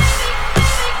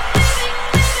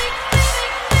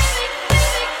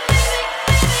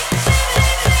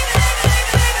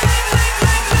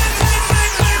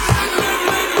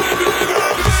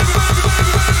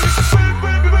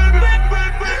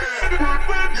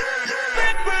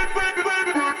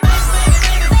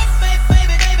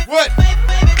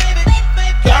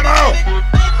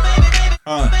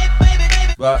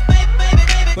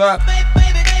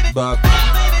 Buck.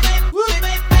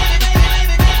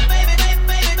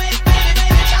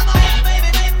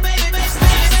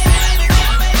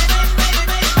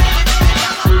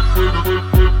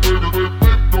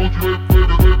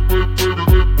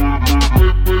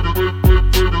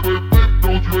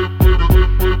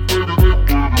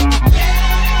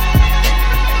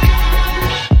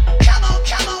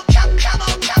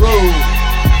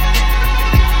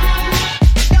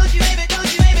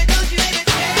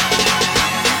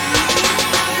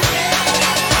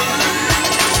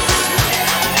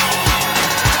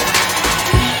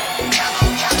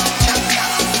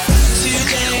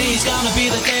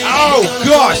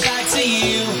 gosh!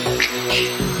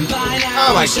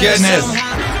 Oh my goodness!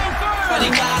 What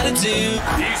you gotta do?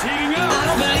 He's heating up. I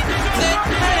don't believe that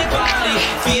anybody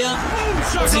feel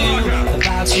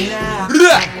about you now.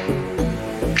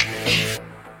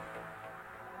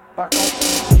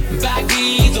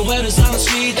 Backbeat, the word is on the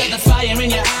street that the fire in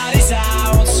your heart is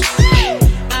out.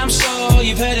 I'm sure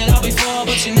you've heard it all before,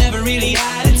 but you never really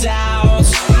had a doubt.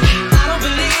 I don't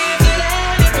believe that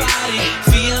anybody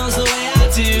feels the way I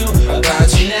do about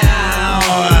you now.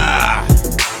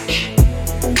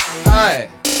 Alright.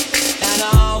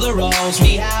 The roads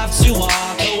we have to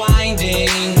walk are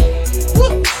winding.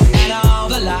 Woo! And all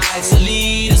the lights that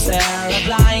lead us there are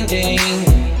blinding.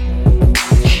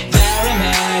 There are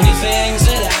many things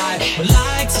that I would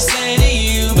like to say to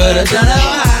you, but I don't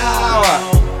know how.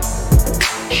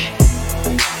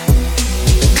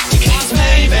 Because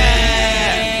maybe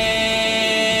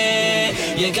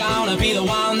you're gonna be the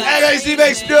one that NAC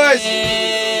makes noise.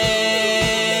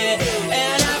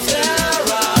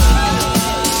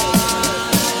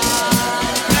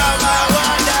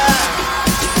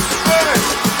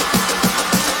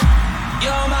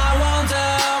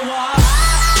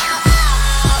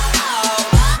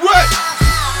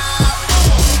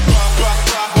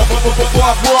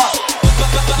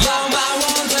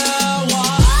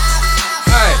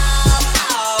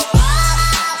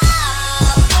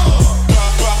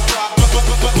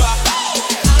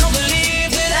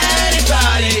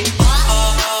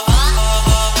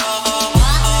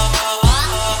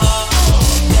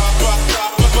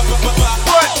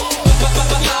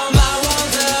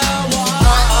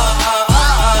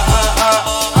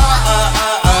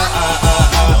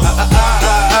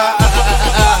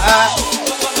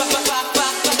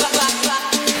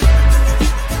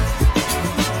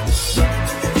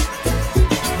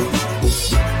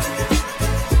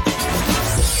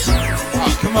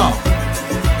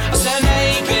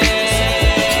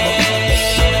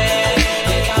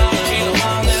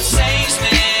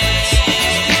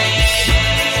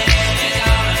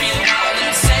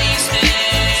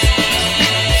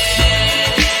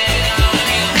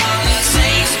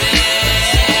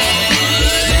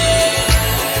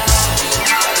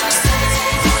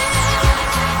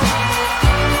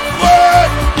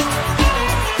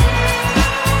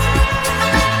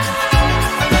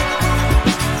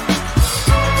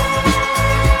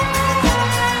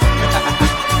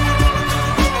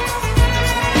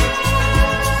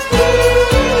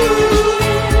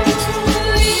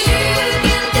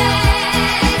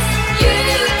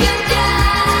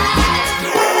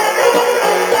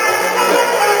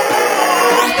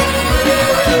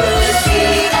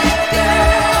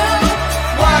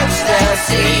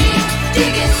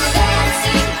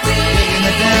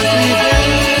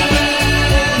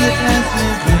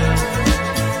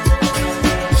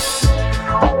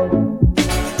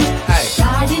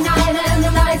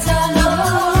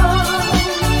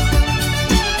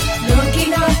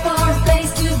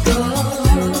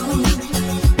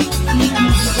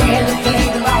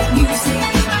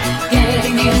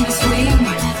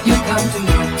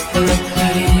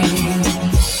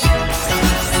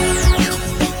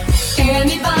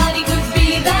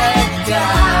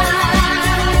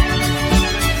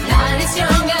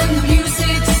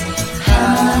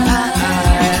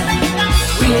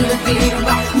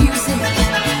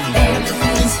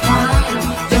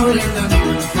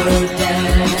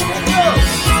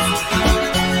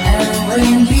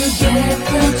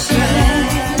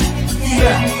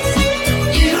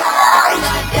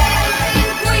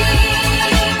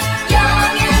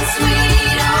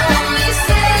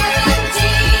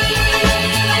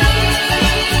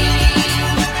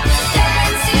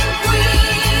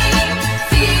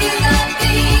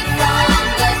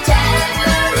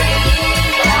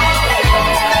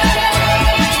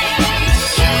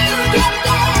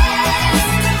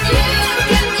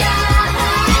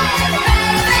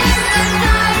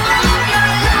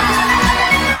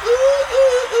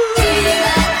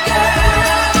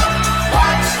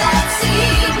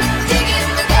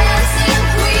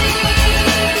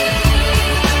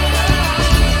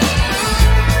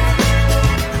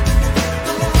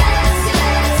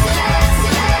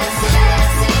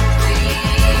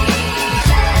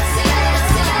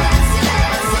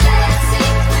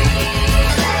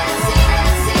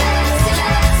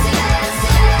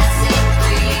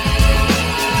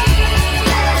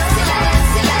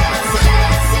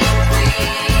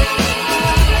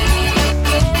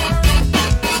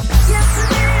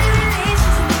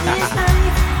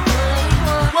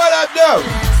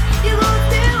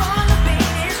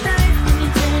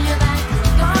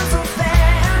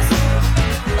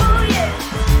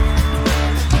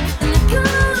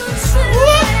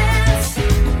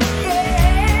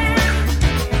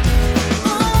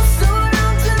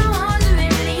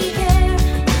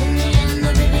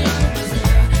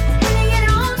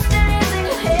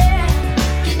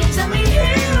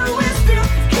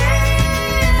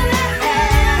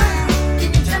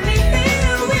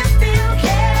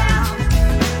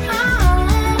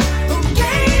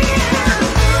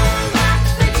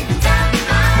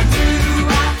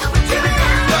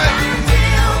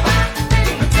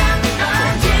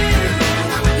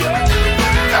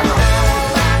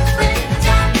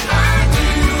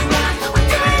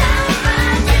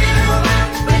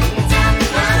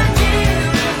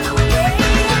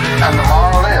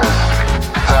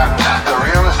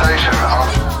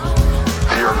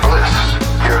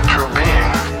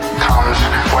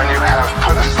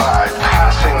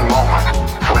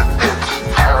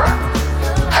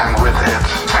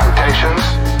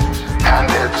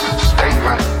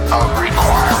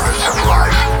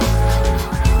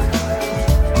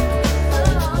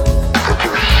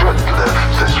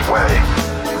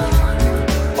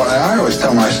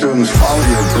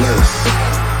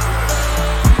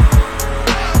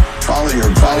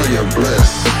 follow your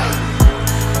bliss.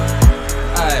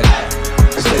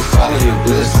 I say follow your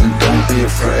bliss and don't be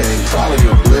afraid. Follow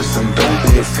your bliss and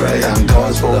don't be afraid. And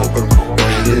doors will open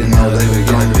where you didn't know they were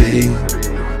going to be.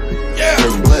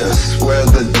 Your bliss, where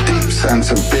the deep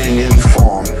sense of being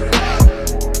informed,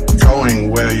 going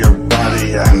where your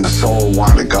body and soul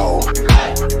want to go.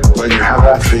 When you have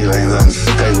that feeling, then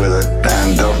stay with it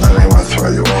and don't let anyone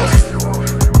throw you off.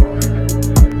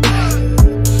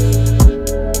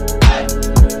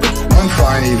 One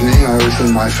fine evening, I was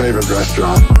in my favorite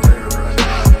restaurant.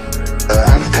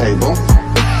 At a table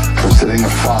was sitting a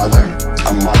father,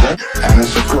 a mother, and a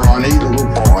scrawny little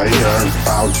boy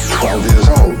about 12 years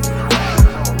old.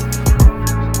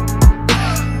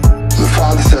 The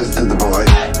father says to the boy,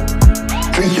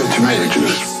 "Drink your tomato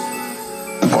juice."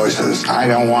 The boy says, "I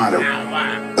don't want to."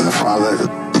 And the father,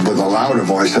 with a louder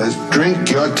voice, says, "Drink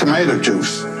your tomato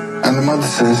juice." And the mother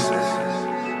says,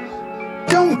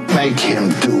 "Don't make him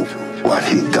do what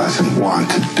he doesn't want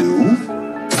to do."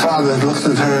 The father looks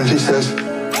at her and he says,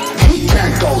 "He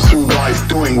can't go through life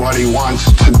doing what he wants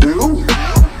to do.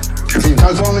 If he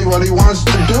does only what he wants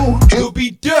to do, he'll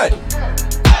be dead.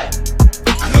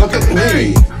 Look at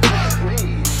me.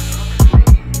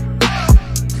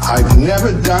 I've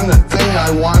never done a thing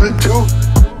I wanted to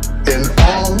in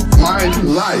all my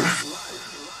life."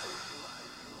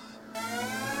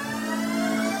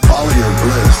 Follow your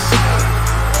bliss.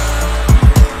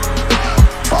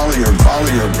 Follow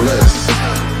your bliss.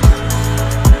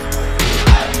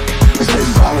 I say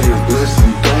follow your bliss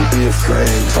and don't be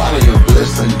afraid. Follow your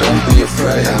bliss and don't be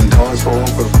afraid. And doors will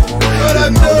open where you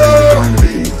didn't know they were going to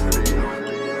be.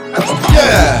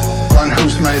 One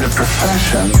who's made a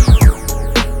profession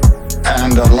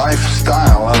and a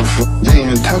lifestyle of being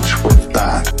in touch with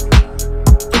that.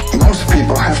 Most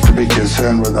people have to be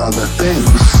concerned with other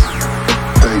things.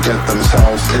 They get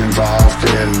themselves involved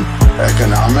in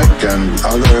economic and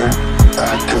other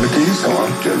activities or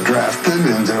get drafted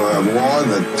into a war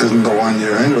that isn't the one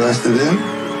you're interested in.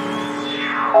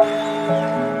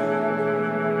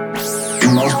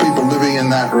 Most people living in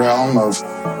that realm of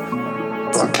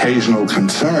occasional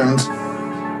concerns,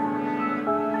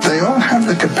 they all have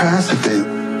the capacity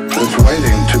that's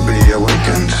waiting to be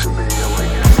awakened.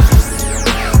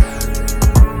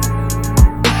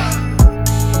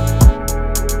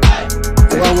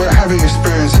 Well, we're having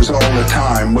experiences all the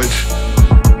time, which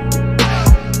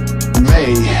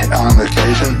may, on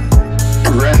occasion,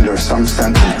 render some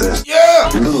sense of this.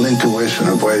 A little intuition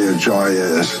of where your joy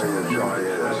is.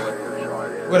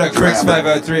 What up, Chris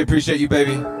 503? Appreciate you,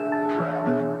 baby.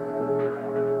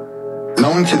 No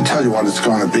one can tell you what it's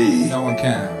going to be. No one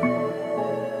can.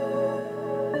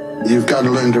 You've got to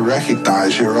learn to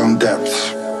recognize your own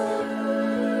depths.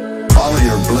 Follow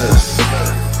your bliss.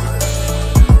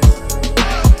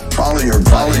 Follow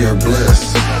your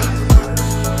bliss.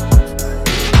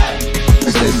 I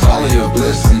say follow your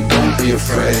bliss and don't be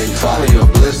afraid. Follow your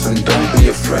bliss and don't be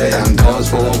afraid. And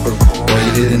doors will open where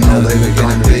you didn't know they were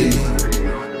going to be.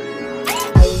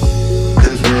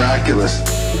 It's miraculous.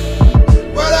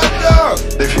 What up, dog?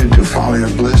 If you do follow your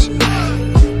bliss,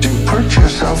 you put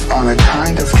yourself on a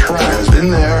kind of track. It's been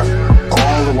there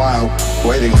all the while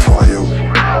waiting for you.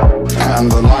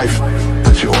 And the life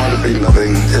that you ought to be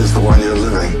living is the one you're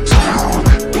living somehow.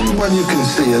 When you can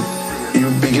see it, you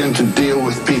begin to deal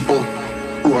with people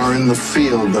who are in the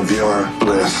field of your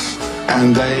bliss.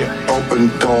 And they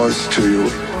open doors to you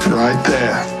right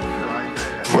there,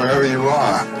 wherever you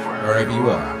are. Wherever you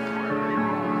are.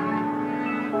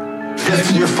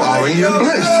 If you're following your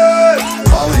bliss.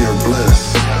 Follow your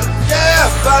bliss. Yeah,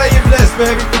 follow your bliss,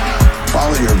 baby.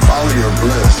 Follow your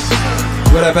bliss.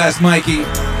 What up, Ask Mikey?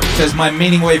 Says my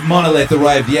Meaningwave monolith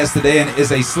arrived yesterday and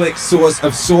is a slick source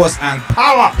of source and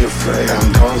power.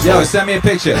 Yo, send me a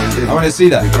picture. I want to see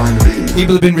that.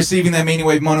 People have been receiving their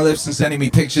Meaningwave monoliths and sending me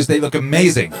pictures. They look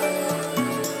amazing.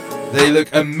 They look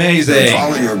amazing.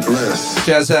 Follow your bliss.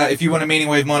 Chaz, if you want a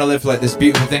Meaningwave monolith like this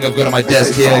beautiful thing I've got on my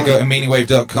desk here, go to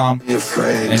meaningwave.com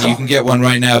and you can get one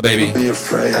right now, baby. Be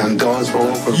afraid and doors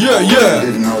will open. Yeah. You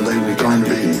didn't know they were going to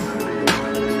be.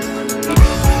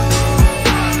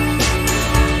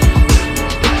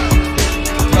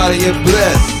 Follow your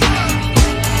bliss.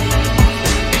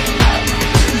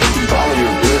 Follow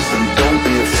your bliss and don't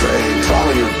be afraid.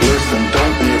 Follow your bliss and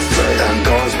don't be afraid. And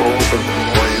doors will open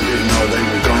where you didn't know they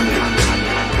were going to be.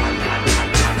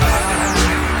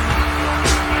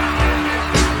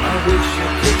 I wish you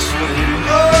could swim.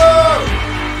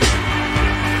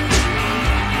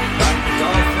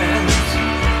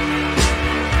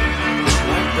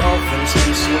 Like dolphins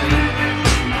can swim.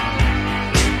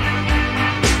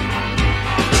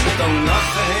 Though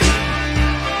nothing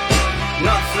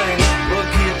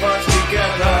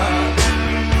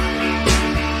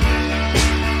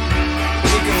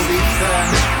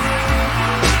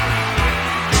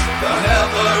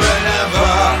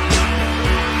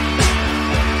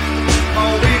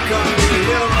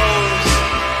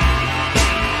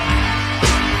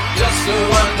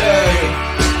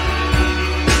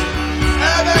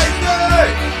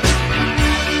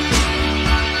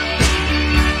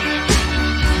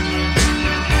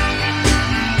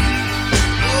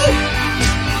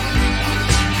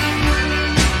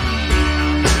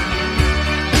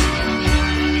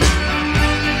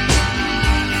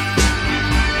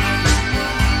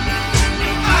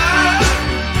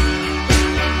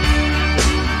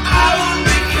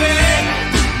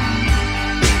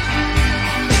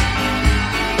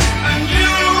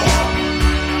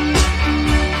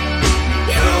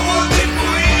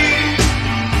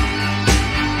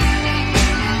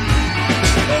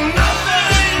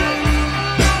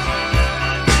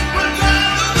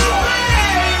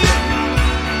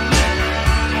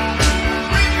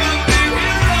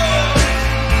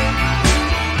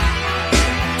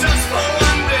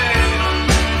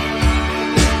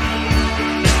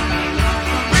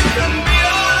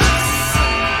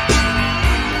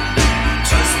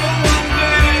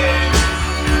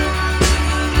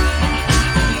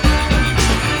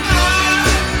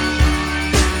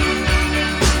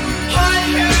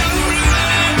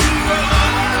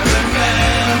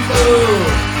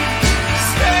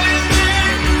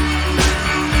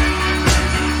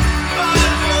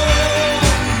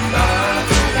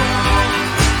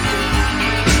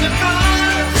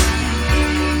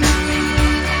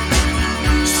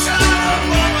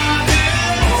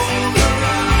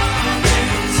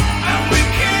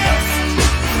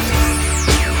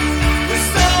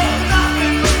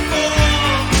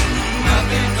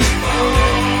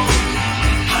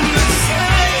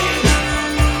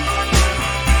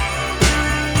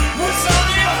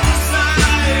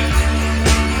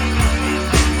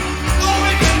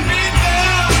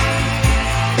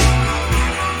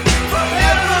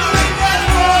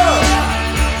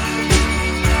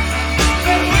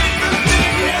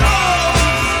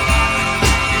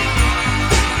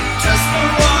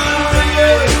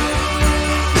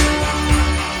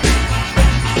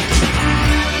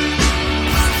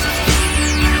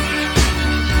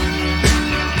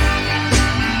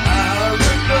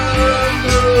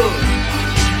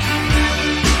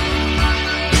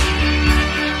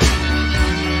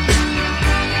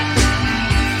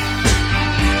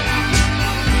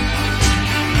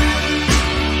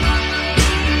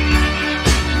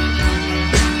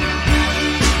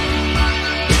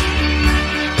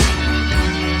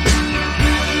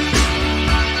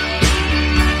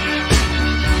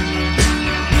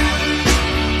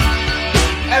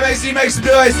Energy, make some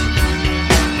noise.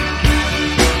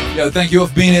 Yo, thank you all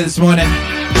for being here this morning.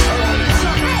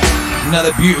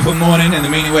 Another beautiful morning in the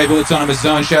Meaningwave Autonomous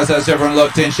Zone. Shouts out to everyone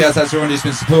locked in. Shouts out to everyone who's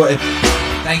been supported.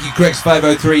 Thank you, Greg's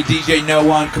 503, DJ No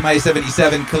One, Kamei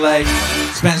 77, Calais,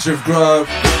 Spencer of Grove,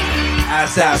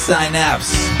 Asa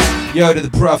Synapse, Yoda the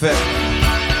Prophet,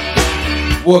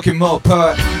 Walking More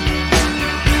Poet,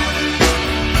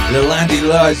 Lil Andy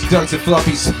Lodge, Dr.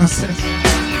 Floppy Sausage.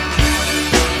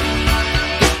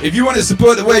 If you want to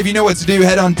support the wave, you know what to do.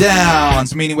 Head on down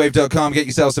to meaningwave.com, get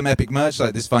yourself some epic merch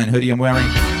like this fine hoodie I'm wearing.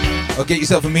 Or get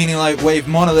yourself a Meaningwave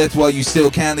monolith while you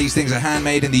still can. These things are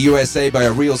handmade in the USA by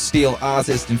a real steel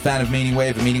artist and fan of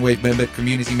Meaningwave, a Meaningwave member,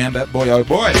 community member. Boy, oh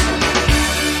boy.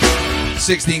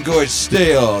 16 gauge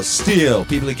steel.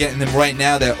 People are getting them right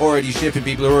now. They're already shipping.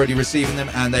 People are already receiving them,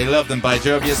 and they love them. By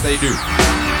Jove, yes they do.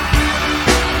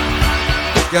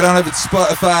 Get on over to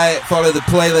Spotify, follow the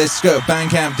playlist, go to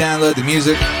Bandcamp, download the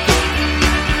music.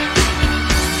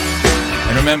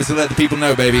 And remember to let the people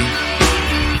know, baby.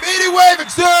 Meaningwave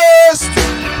exists!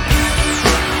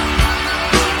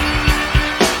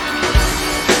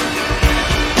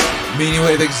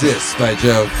 Meaningwave exists by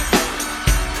Joe.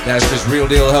 That's just real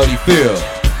deal, how do you feel?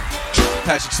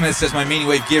 Patrick Smith says my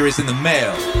Meaningwave gear is in the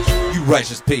mail. You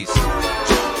righteous piece.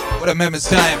 What a moment's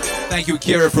time. Thank you,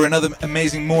 Akira, for another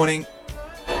amazing morning.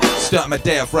 Start my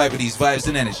day off right with these vibes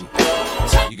and energy.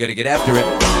 You gotta get after it.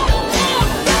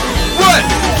 What?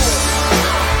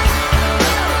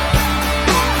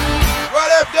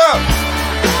 What up,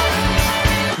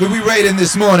 Who we raiding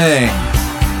this morning?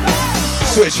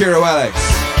 Switch Hero Alex.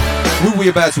 Who we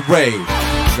about to raid?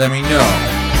 Let me know.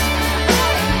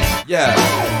 Yeah.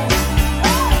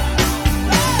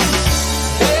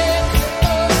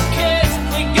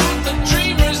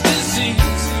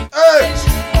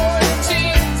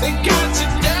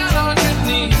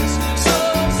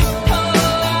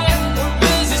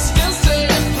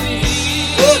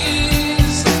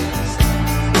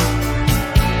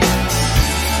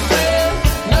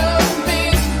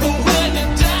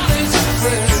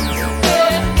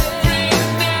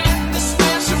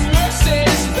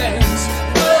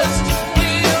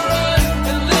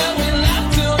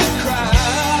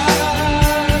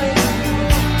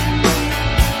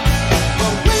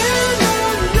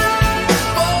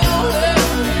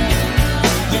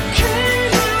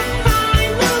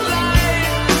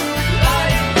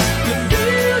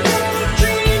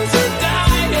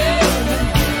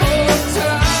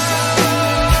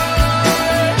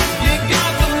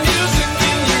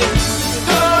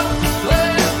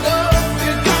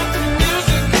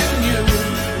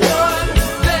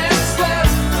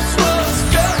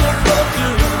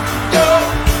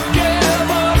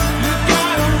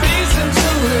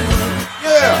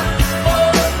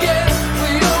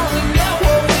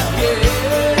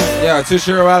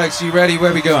 Tushiro Alex, you ready?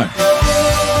 Where we going?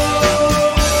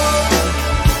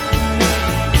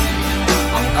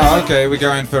 Oh, okay, we're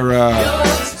going for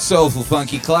soulful,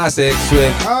 funky classics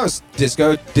with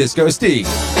Disco Steve.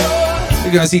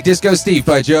 We're going to see Disco Steve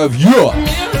by Jove. Yeah!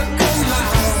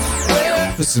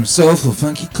 For some soulful,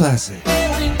 funky classics.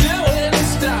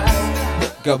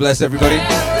 God bless everybody.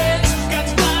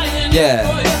 Yeah.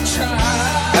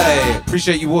 Hey,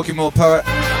 appreciate you, Walking More Poet.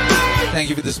 Thank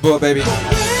you for the support, baby.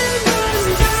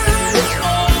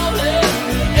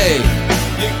 Hey.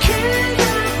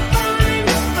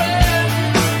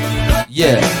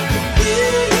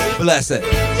 Yeah. Bless it.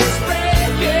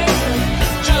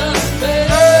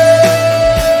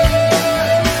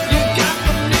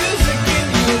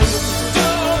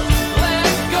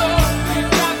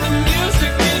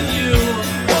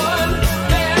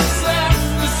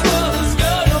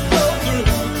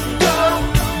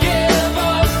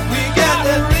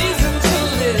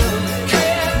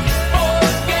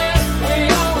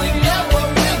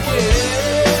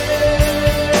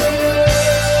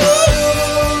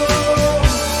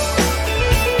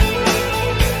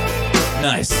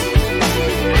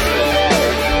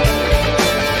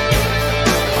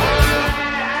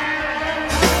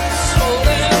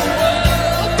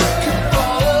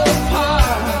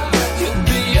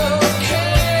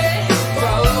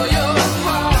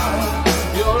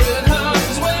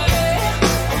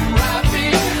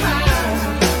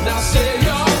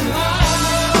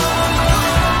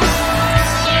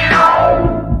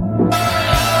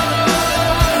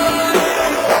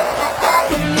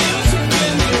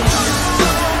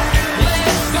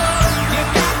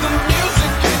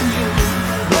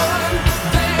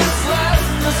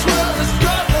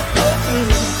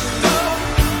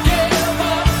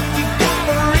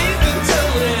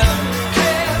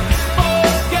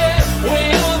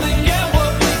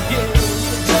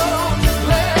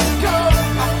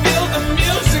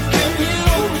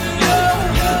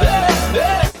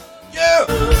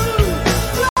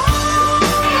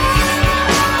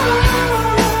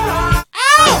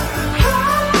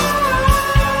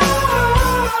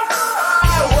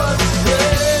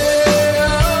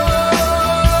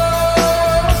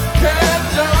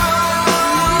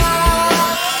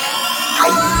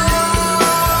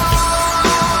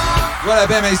 What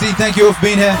up, MAZ? Thank you all for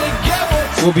being here.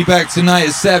 We'll be back tonight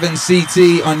at 7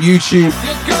 CT on YouTube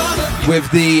with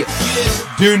the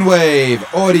Meaningwave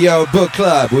Audio Book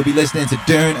Club. We'll be listening to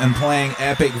Dune and playing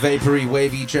epic, vapory,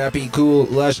 wavy, trappy, cool,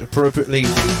 lush, appropriately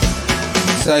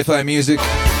sci-fi music.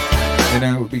 You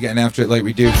know, we'll be getting after it like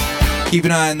we do. Keep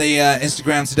an eye on the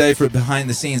Instagram today for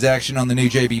behind-the-scenes action on the new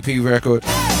JBP record.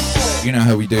 You know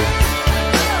how we do.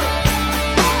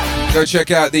 Go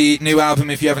check out the new album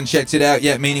if you haven't checked it out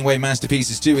yet. Meaningwave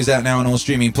Masterpieces 2 is out now on all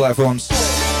streaming platforms.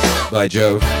 By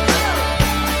Jove.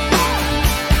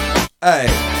 Hey,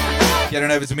 get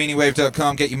on over to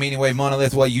meaningwave.com. Get your Meaningwave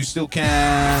monolith while you still can.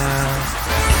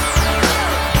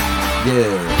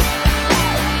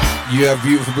 Yeah. You have a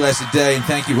beautiful, blessed day, and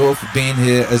thank you all for being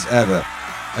here as ever.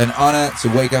 An honor to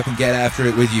wake up and get after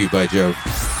it with you, by Jove.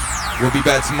 We'll be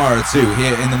back tomorrow, too,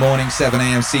 here in the morning, 7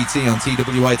 a.m. CT on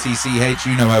TWITCH.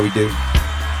 You know how we do.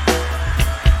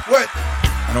 What?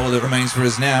 And all that remains for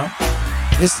us now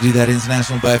is to do that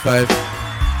international by 5.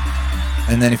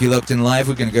 And then if you're locked in live,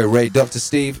 we're going to go raid Dr.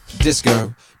 Steve,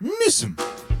 Disco, Newsom.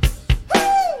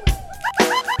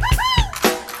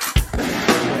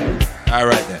 All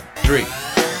right, then. 3,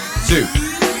 2,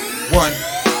 1.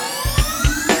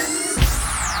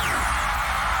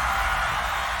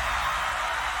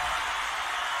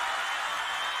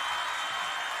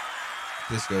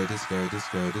 Disco, disco,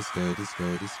 disco, disco,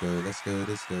 disco, disco, let's go,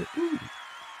 disco. Ooh.